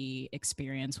RPG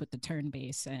experience with the turn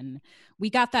base, and we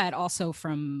got that also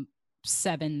from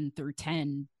 7 through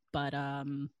 10. But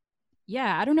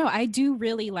yeah, I don't know. I do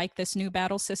really like this new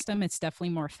battle system. It's definitely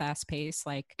more fast paced,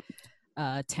 like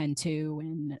 10-2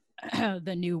 and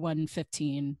the new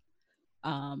 115.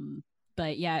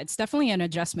 But yeah, it's definitely an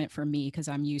adjustment for me because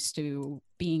I'm used to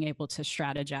being able to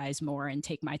strategize more and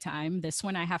take my time. This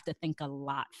one I have to think a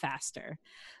lot faster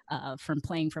from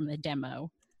playing from the demo.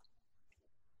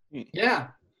 Yeah.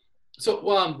 So,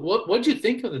 what did you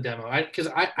think of the demo? Because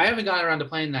I haven't gotten around to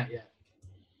playing that yet.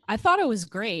 I thought it was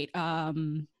great.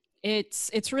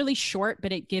 It's really short,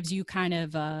 but it gives you kind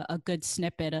of a good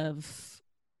snippet of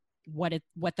what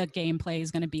the gameplay is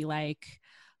going to be like,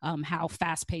 how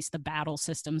fast paced the battle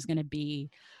system is going to be.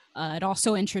 It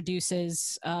also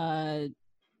introduces, I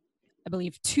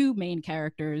believe, 2 main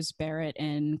characters, Barrett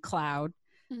and Cloud,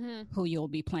 who you'll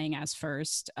be playing as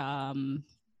first. And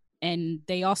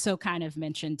they also kind of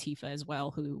mention Tifa as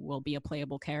well, who will be a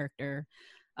playable character.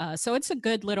 So it's a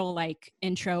good little like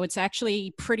intro. It's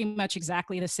actually pretty much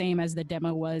exactly the same as the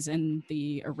demo was in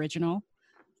the original.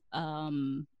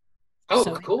 So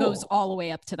cool. it goes all the way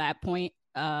up to that point.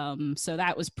 So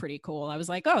that was pretty cool. I was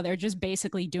like, oh, they're just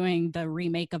basically doing the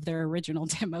remake of their original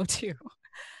demo too.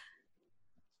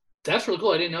 That's really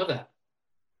cool. I didn't know that.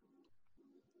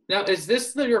 Now, is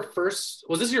this your first?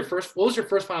 Was this your first? What was your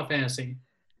first Final Fantasy?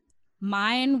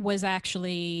 Mine was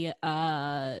actually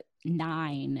 9,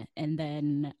 and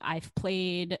then I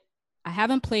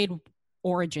haven't played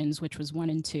Origins, which was 1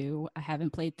 and 2. I haven't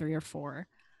played 3 or 4.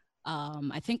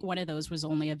 I think one of those was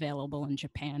only available in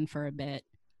Japan for a bit.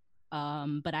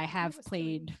 But I have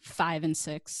played 5 and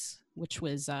 6, which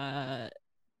was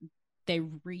they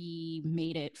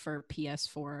remade it for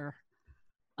PS4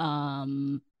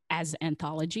 as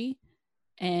anthology.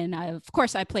 And of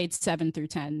course I played 7 through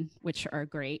 10, which are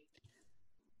great.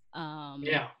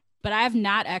 Yeah. But I have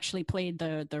not actually played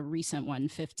the recent one,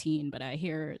 15, but I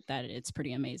hear that it's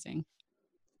pretty amazing.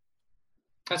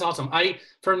 That's awesome.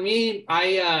 For me,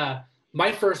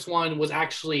 my first one was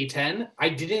actually 10. I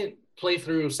didn't play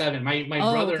through 7. My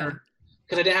brother,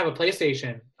 because I didn't have a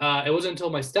PlayStation. It wasn't until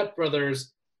my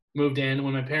stepbrothers moved in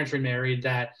when my parents remarried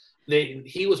that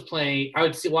he was playing. I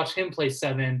would watch him play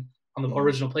 7 on the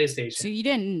original PlayStation. So you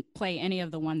didn't play any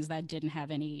of the ones that didn't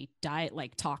have any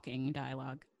talking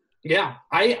dialogue? Yeah,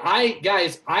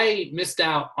 I missed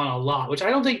out on a lot, which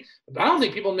I don't think many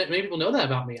people know that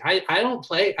about me. I haven't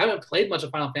played much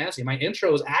of Final Fantasy. My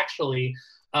intro was actually,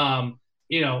 I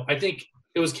think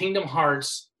it was Kingdom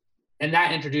Hearts, and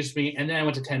that introduced me, and then I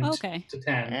went to 10. Okay. To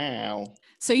 10. Ow.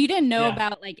 So you didn't know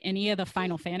about like any of the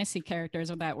Final Fantasy characters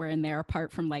that were in there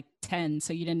apart from like 10.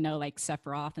 So you didn't know like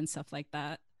Sephiroth and stuff like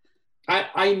that.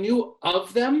 I knew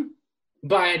of them,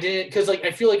 but I didn't, because like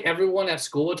I feel like everyone at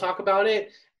school would talk about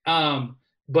it.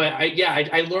 But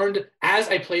I learned as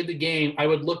I played the game, I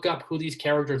would look up who these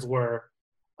characters were,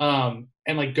 and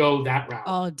like go that route.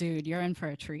 Oh, dude, you're in for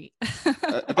a treat. I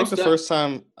think the first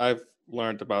time I've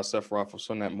learned about Sephiroth was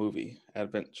from that movie,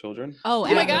 Advent Children. Oh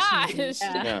my gosh!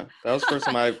 Yeah, that was the first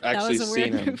time I've actually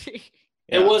seen him.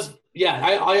 Yeah. It was,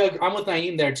 I'm with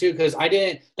Naeem there too, because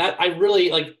I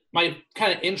really like my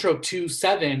kind of intro to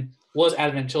 7 was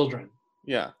Advent Children.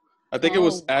 Yeah. I think it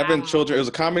was Advent Children. It was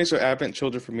a combination of Advent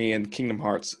Children for me and Kingdom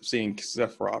Hearts, seeing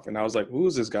Sephiroth. And I was like, who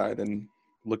is this guy? Then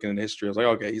looking in history, I was like,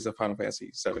 okay, he's a Final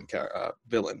Fantasy 7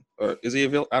 villain. Or is he a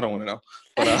villain? I don't want to know.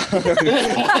 But,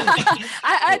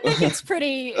 I think it's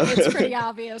pretty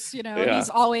obvious. He's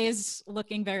always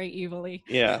looking very evilly.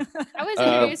 Yeah. I was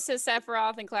introduced to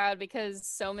Sephiroth and Cloud because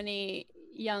so many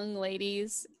young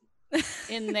ladies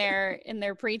in their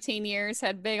preteen years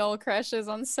had big old crushes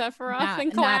on Sephiroth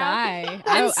and Cloud. Not I.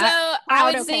 And so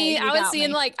I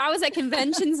was at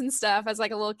conventions and stuff as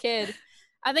like a little kid.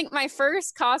 I think my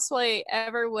first cosplay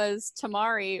ever was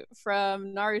Tamari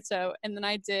from Naruto, and then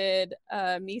I did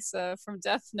Misa from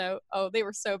Death Note. Oh, they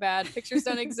were so bad. Pictures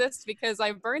don't exist because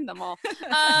I burned them all.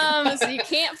 So you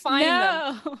can't find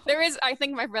them. There is, I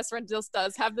think my best friend just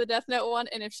does have the Death Note one,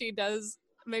 and if she does,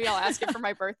 maybe I'll ask her for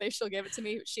my birthday. She'll give it to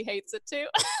me. She hates it too.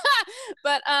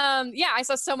 But I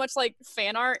saw so much like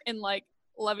fan art and like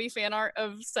Levy fan art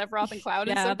of Sephiroth and Cloud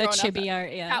and stuff. The chibi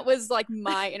art. Yeah, that was like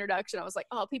my introduction. I was like,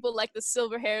 oh, people like this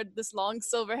long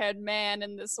silver-haired man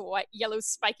and this yellow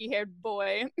spiky-haired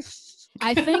boy.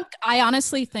 I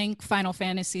honestly think Final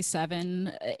Fantasy VII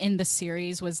in the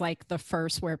series was like the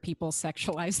first where people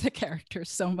sexualized the characters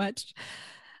so much.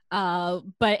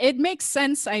 But it makes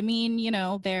sense. I mean,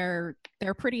 they're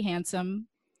pretty handsome.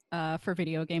 for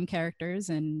video game characters,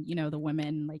 and the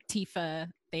women like Tifa,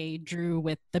 they drew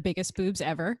with the biggest boobs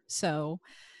ever. So,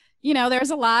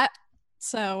 there's a lot.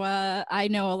 So I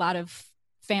know a lot of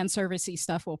fan servicey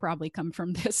stuff will probably come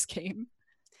from this game.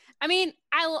 I mean,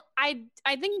 I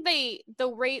think the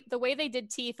way they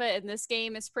did Tifa in this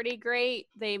game is pretty great.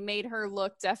 They made her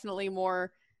look definitely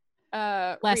more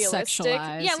less realistic.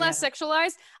 sexualized. Yeah, less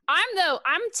sexualized.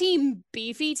 I'm team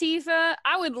beefy Tifa.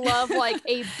 I would love like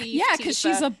a beef yeah, because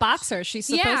she's a boxer. She's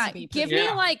supposed to be give pretty.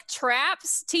 me like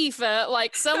traps Tifa,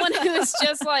 like someone who is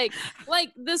just like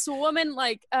this woman,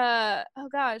 like oh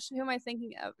gosh, who am I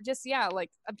thinking of? Just like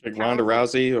Ronda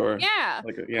Rousey or yeah,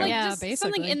 like just basically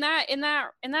something in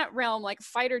that realm, like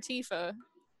fighter Tifa.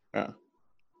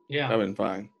 Yeah, that'd been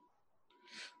fine.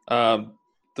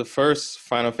 The first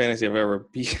Final Fantasy I've ever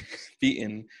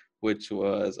beaten, which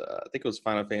was I think it was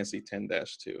Final Fantasy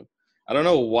 10-2. I don't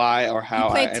know why or how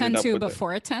you played I ended 10-2 up with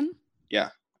before 10. Yeah.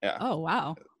 Oh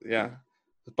wow. Yeah,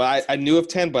 but I knew of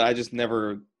 10, but I just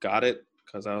never got it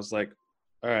because I was like,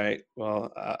 all right,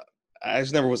 well, I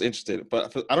just never was interested.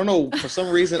 But I don't know, for some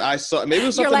reason I saw, maybe it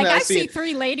was something You're like, that I see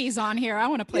 3 ladies on here. I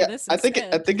want to play this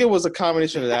instead. I think it was a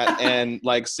combination of that and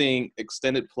like seeing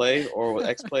extended play or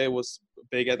X Play was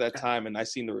big at that time, and I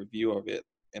seen the review of it,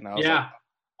 and I was like,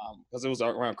 because it was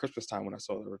around Christmas time when I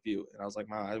saw the review, and I was like,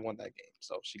 man, I want that game.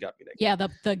 So she got me that game. Yeah,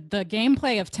 the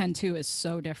gameplay of 10-2 is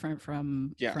so different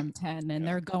from 10, and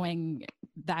they're going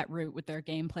that route with their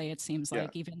gameplay. It seems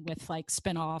like even with like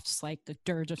spin-offs like the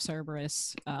Dirge of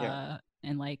Cerberus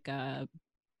and like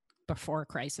Before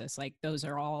Crisis, like those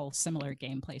are all similar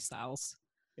gameplay styles.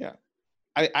 Yeah,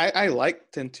 I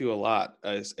like 10-2 a lot,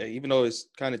 even though it's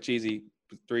kind of cheesy.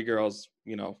 3 girls,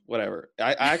 whatever.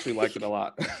 I actually liked it a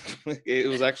lot. It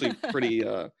was actually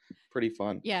pretty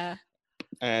fun. Yeah.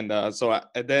 And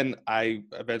then I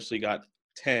eventually got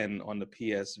 10 on the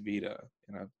PS Vita,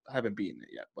 and I haven't beaten it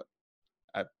yet, but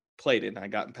I played it and I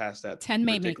gotten past that. 10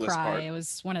 made me cry. Part. It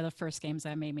was one of the first games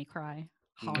that made me cry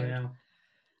hard. Yeah.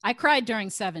 I cried during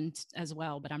 7 as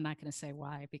well, but I'm not going to say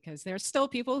why, because there's still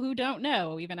people who don't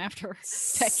know even after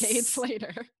decades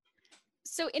later.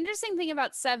 So interesting thing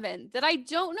about 7 that I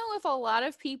don't know if a lot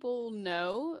of people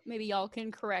know. Maybe y'all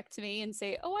can correct me and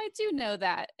say, oh, I do know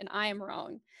that, and I am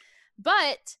wrong.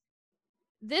 But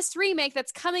this remake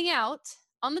that's coming out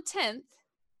on the 10th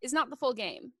is not the full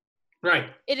game. Right.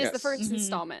 It is the first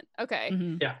installment. Okay.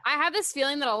 Mm-hmm. Yeah. I have this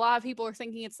feeling that a lot of people are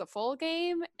thinking it's the full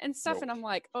game and stuff, and I'm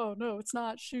like, oh no, it's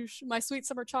not. Shoosh, my sweet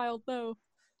summer child, no.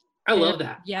 I love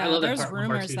that. Yeah, I love there's that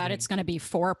rumors that it's going to be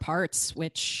 4 parts,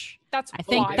 which I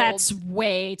think wild. that's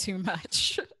way too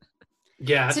much.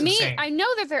 Yeah, that's to me, insane. I know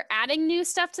that they're adding new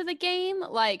stuff to the game.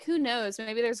 Like, who knows?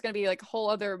 Maybe there's going to be like a whole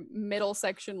other middle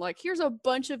section. Like, here's a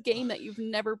bunch of game that you've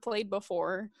never played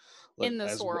before in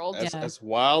this world. As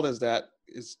wild as that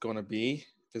is going to be,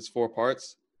 if it's 4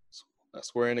 parts,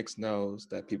 Square Enix knows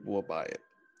that people will buy it.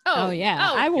 Oh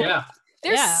yeah, I will. Yeah.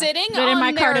 They're sitting Put it in on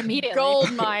my cart their immediately.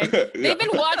 gold mine. They've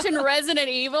been watching Resident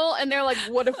Evil, and they're like,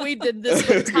 "What if we did this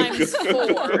with times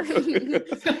 4?"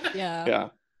 Yeah.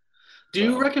 Do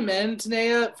you recommend,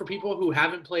 Tanea, for people who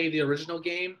haven't played the original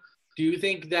game, do you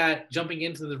think that jumping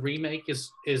into the remake is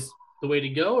the way to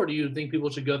go, or do you think people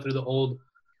should go through the old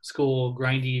school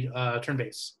grindy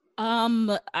turn-based? I'm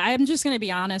just gonna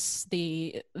be honest.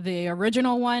 The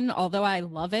original one, although I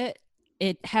love it,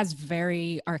 it has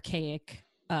very archaic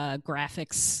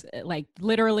graphics. Like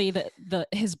literally,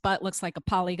 his butt looks like a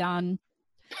polygon.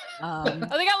 They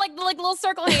got like little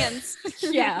circle hands.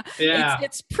 Yeah. Yeah.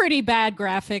 It's pretty bad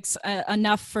graphics,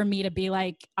 enough for me to be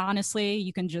like, honestly,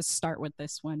 you can just start with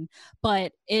this one.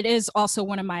 But it is also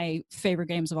one of my favorite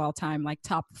games of all time, like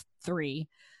top 3.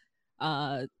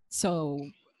 So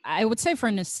I would say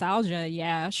for nostalgia,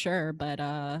 yeah, sure. But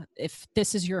if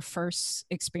this is your first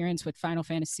experience with Final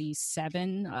Fantasy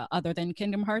VII, other than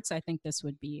Kingdom Hearts, I think this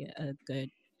would be a good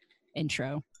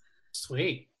intro.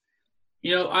 Sweet.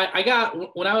 I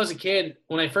got, when I was a kid,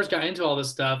 when I first got into all this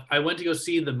stuff, I went to go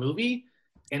see the movie,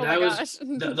 and I was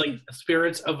like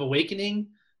Spirits of Awakening,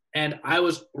 and I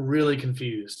was really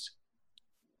confused.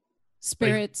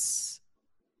 Spirits.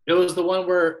 It was the one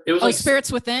where it was like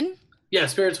Spirits Within? Yeah,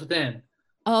 Spirits Within.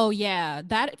 Oh yeah,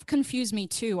 that confused me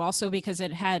too. Also because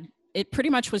it pretty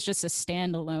much was just a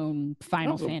standalone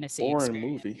Final Fantasy.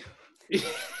 Boring experience. Movie.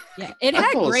 Yeah, it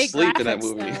had great asleep in that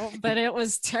graphics movie. though, but it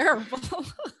was terrible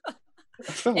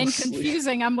and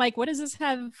confusing. I'm like, what does this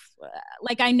have?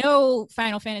 Like, I know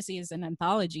Final Fantasy is an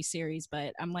anthology series,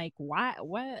 but I'm like, why?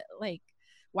 What? Like,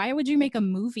 why would you make a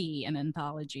movie an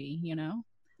anthology?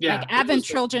 Yeah, like Advent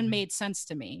Children made sense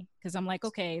to me because I'm like,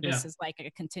 okay, this is like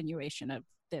a continuation of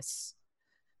this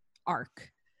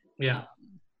arc. Yeah.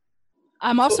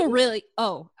 I'm also really,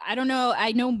 I don't know.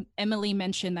 I know Emily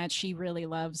mentioned that she really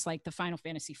loves like the Final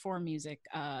Fantasy IV music.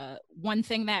 One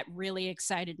thing that really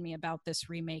excited me about this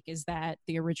remake is that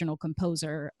the original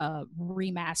composer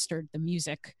remastered the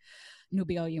music,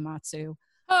 Nobuo Uematsu.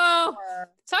 Oh,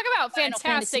 talk about Final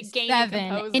fantastic Fantasy game VII.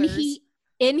 composers.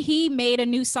 And he made a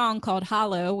new song called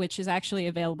Hollow, which is actually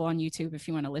available on YouTube if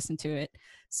you want to listen to it.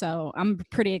 So I'm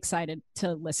pretty excited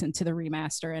to listen to the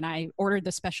remaster, and I ordered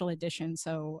the special edition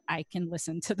so I can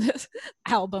listen to the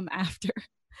album after.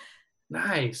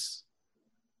 Nice.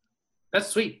 That's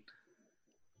sweet.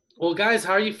 Well, guys,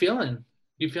 how are you feeling?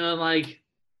 You feeling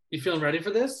ready for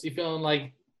this? You feeling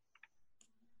like,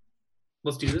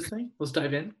 let's do this thing? Let's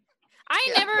dive in?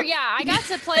 I got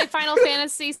to play Final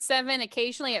Fantasy VII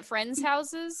occasionally at friends'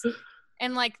 houses.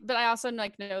 And but I also know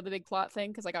the big plot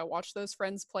thing because I watched those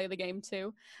friends play the game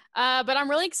too. But I'm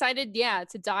really excited,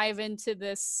 to dive into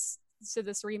this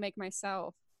remake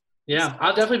myself. Yeah,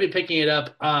 I'll definitely be picking it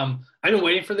up. I've been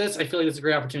waiting for this. I feel like it's a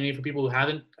great opportunity for people who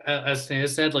haven't, as Sneha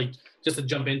said, just to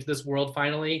jump into this world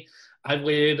finally. I've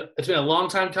waited. It's been a long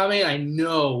time coming. I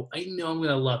know I'm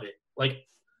gonna love it.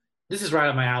 This is right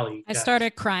up my alley. I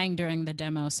started crying during the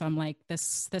demo, so I'm like,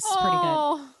 this is pretty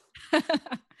good.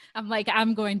 I'm like,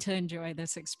 I'm going to enjoy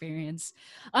this experience.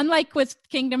 Unlike with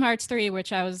Kingdom Hearts 3,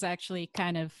 which I was actually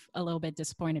kind of a little bit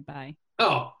disappointed by.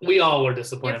 Oh, we all were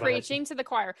disappointed. You're preaching to the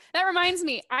choir. That reminds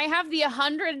me, I have the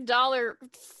 $100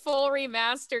 full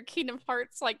remastered Kingdom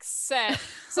Hearts set.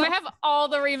 So I have all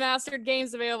the remastered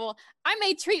games available. I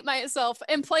may treat myself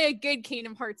and play a good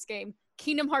Kingdom Hearts game.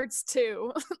 Kingdom Hearts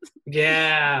 2.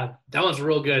 Yeah, that one's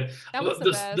real good. That was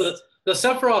the best. The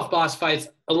Sephiroth boss fight's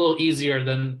a little easier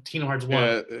than Kingdom Hearts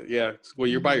 1. Yeah. Well,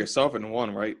 you're by yourself in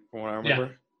 1, right? From what I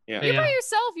remember. Yeah. You're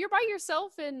by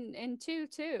yourself in 2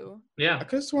 too. Yeah. I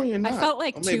could have sworn you're not. I felt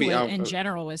like 2 maybe in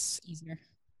general was easier.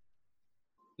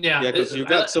 Yeah. Yeah, because you've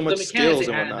got so much skills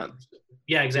and whatnot.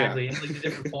 Yeah, exactly. And, the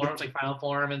different forms, like Final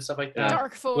Form and stuff like that.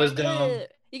 Dark Form. Wisdom.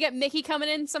 You get Mickey coming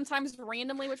in sometimes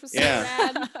randomly, which was so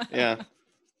Yeah. bad. Yeah.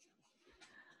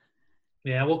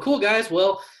 Yeah, well, cool, guys.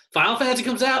 Well, Final Fantasy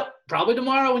comes out probably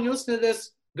tomorrow when you listen to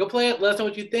this. Go play it. Let us know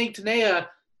what you think. Tanea,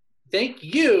 thank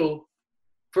you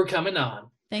for coming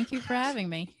on. Thank you for having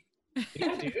me.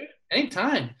 Yeah, dude.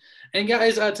 Anytime. And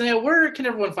guys, Tanea, where can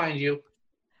everyone find you?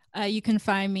 You can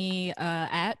find me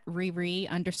at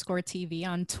Riri_TV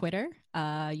on Twitter.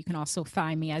 You can also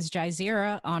find me as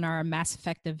Jazeera on our Mass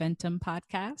Effect Eventum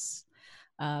podcast.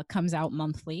 Comes out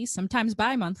monthly, sometimes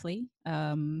bi-monthly.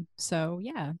 So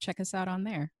yeah, check us out on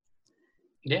there.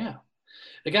 Yeah.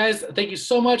 Hey guys, thank you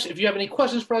so much. If you have any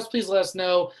questions for us, please let us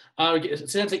know.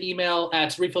 Send us an email at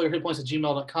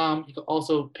refillyourhitpoints@gmail.com. You can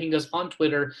also ping us on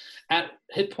Twitter at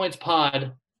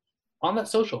hitpointspod on that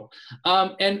social.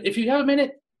 And if you have a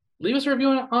minute, leave us a review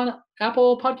on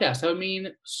Apple Podcasts. That would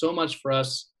mean so much for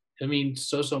us. It means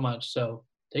so much. So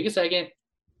take a second,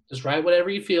 just write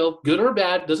whatever you feel, good or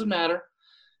bad, doesn't matter.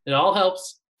 It all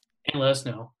helps, and let us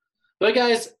know. But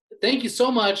guys, thank you so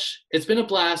much. It's been a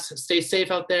blast. Stay safe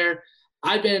out there.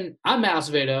 I'm Matt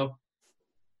Acevedo.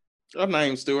 I'm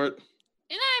Naeem Stewart.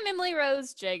 And I'm Emily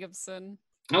Rose Jacobson.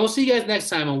 And we'll see you guys next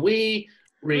time when we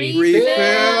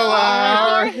refill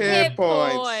our hit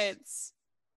points.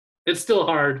 It's still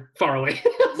hard, far away.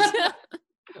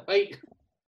 Like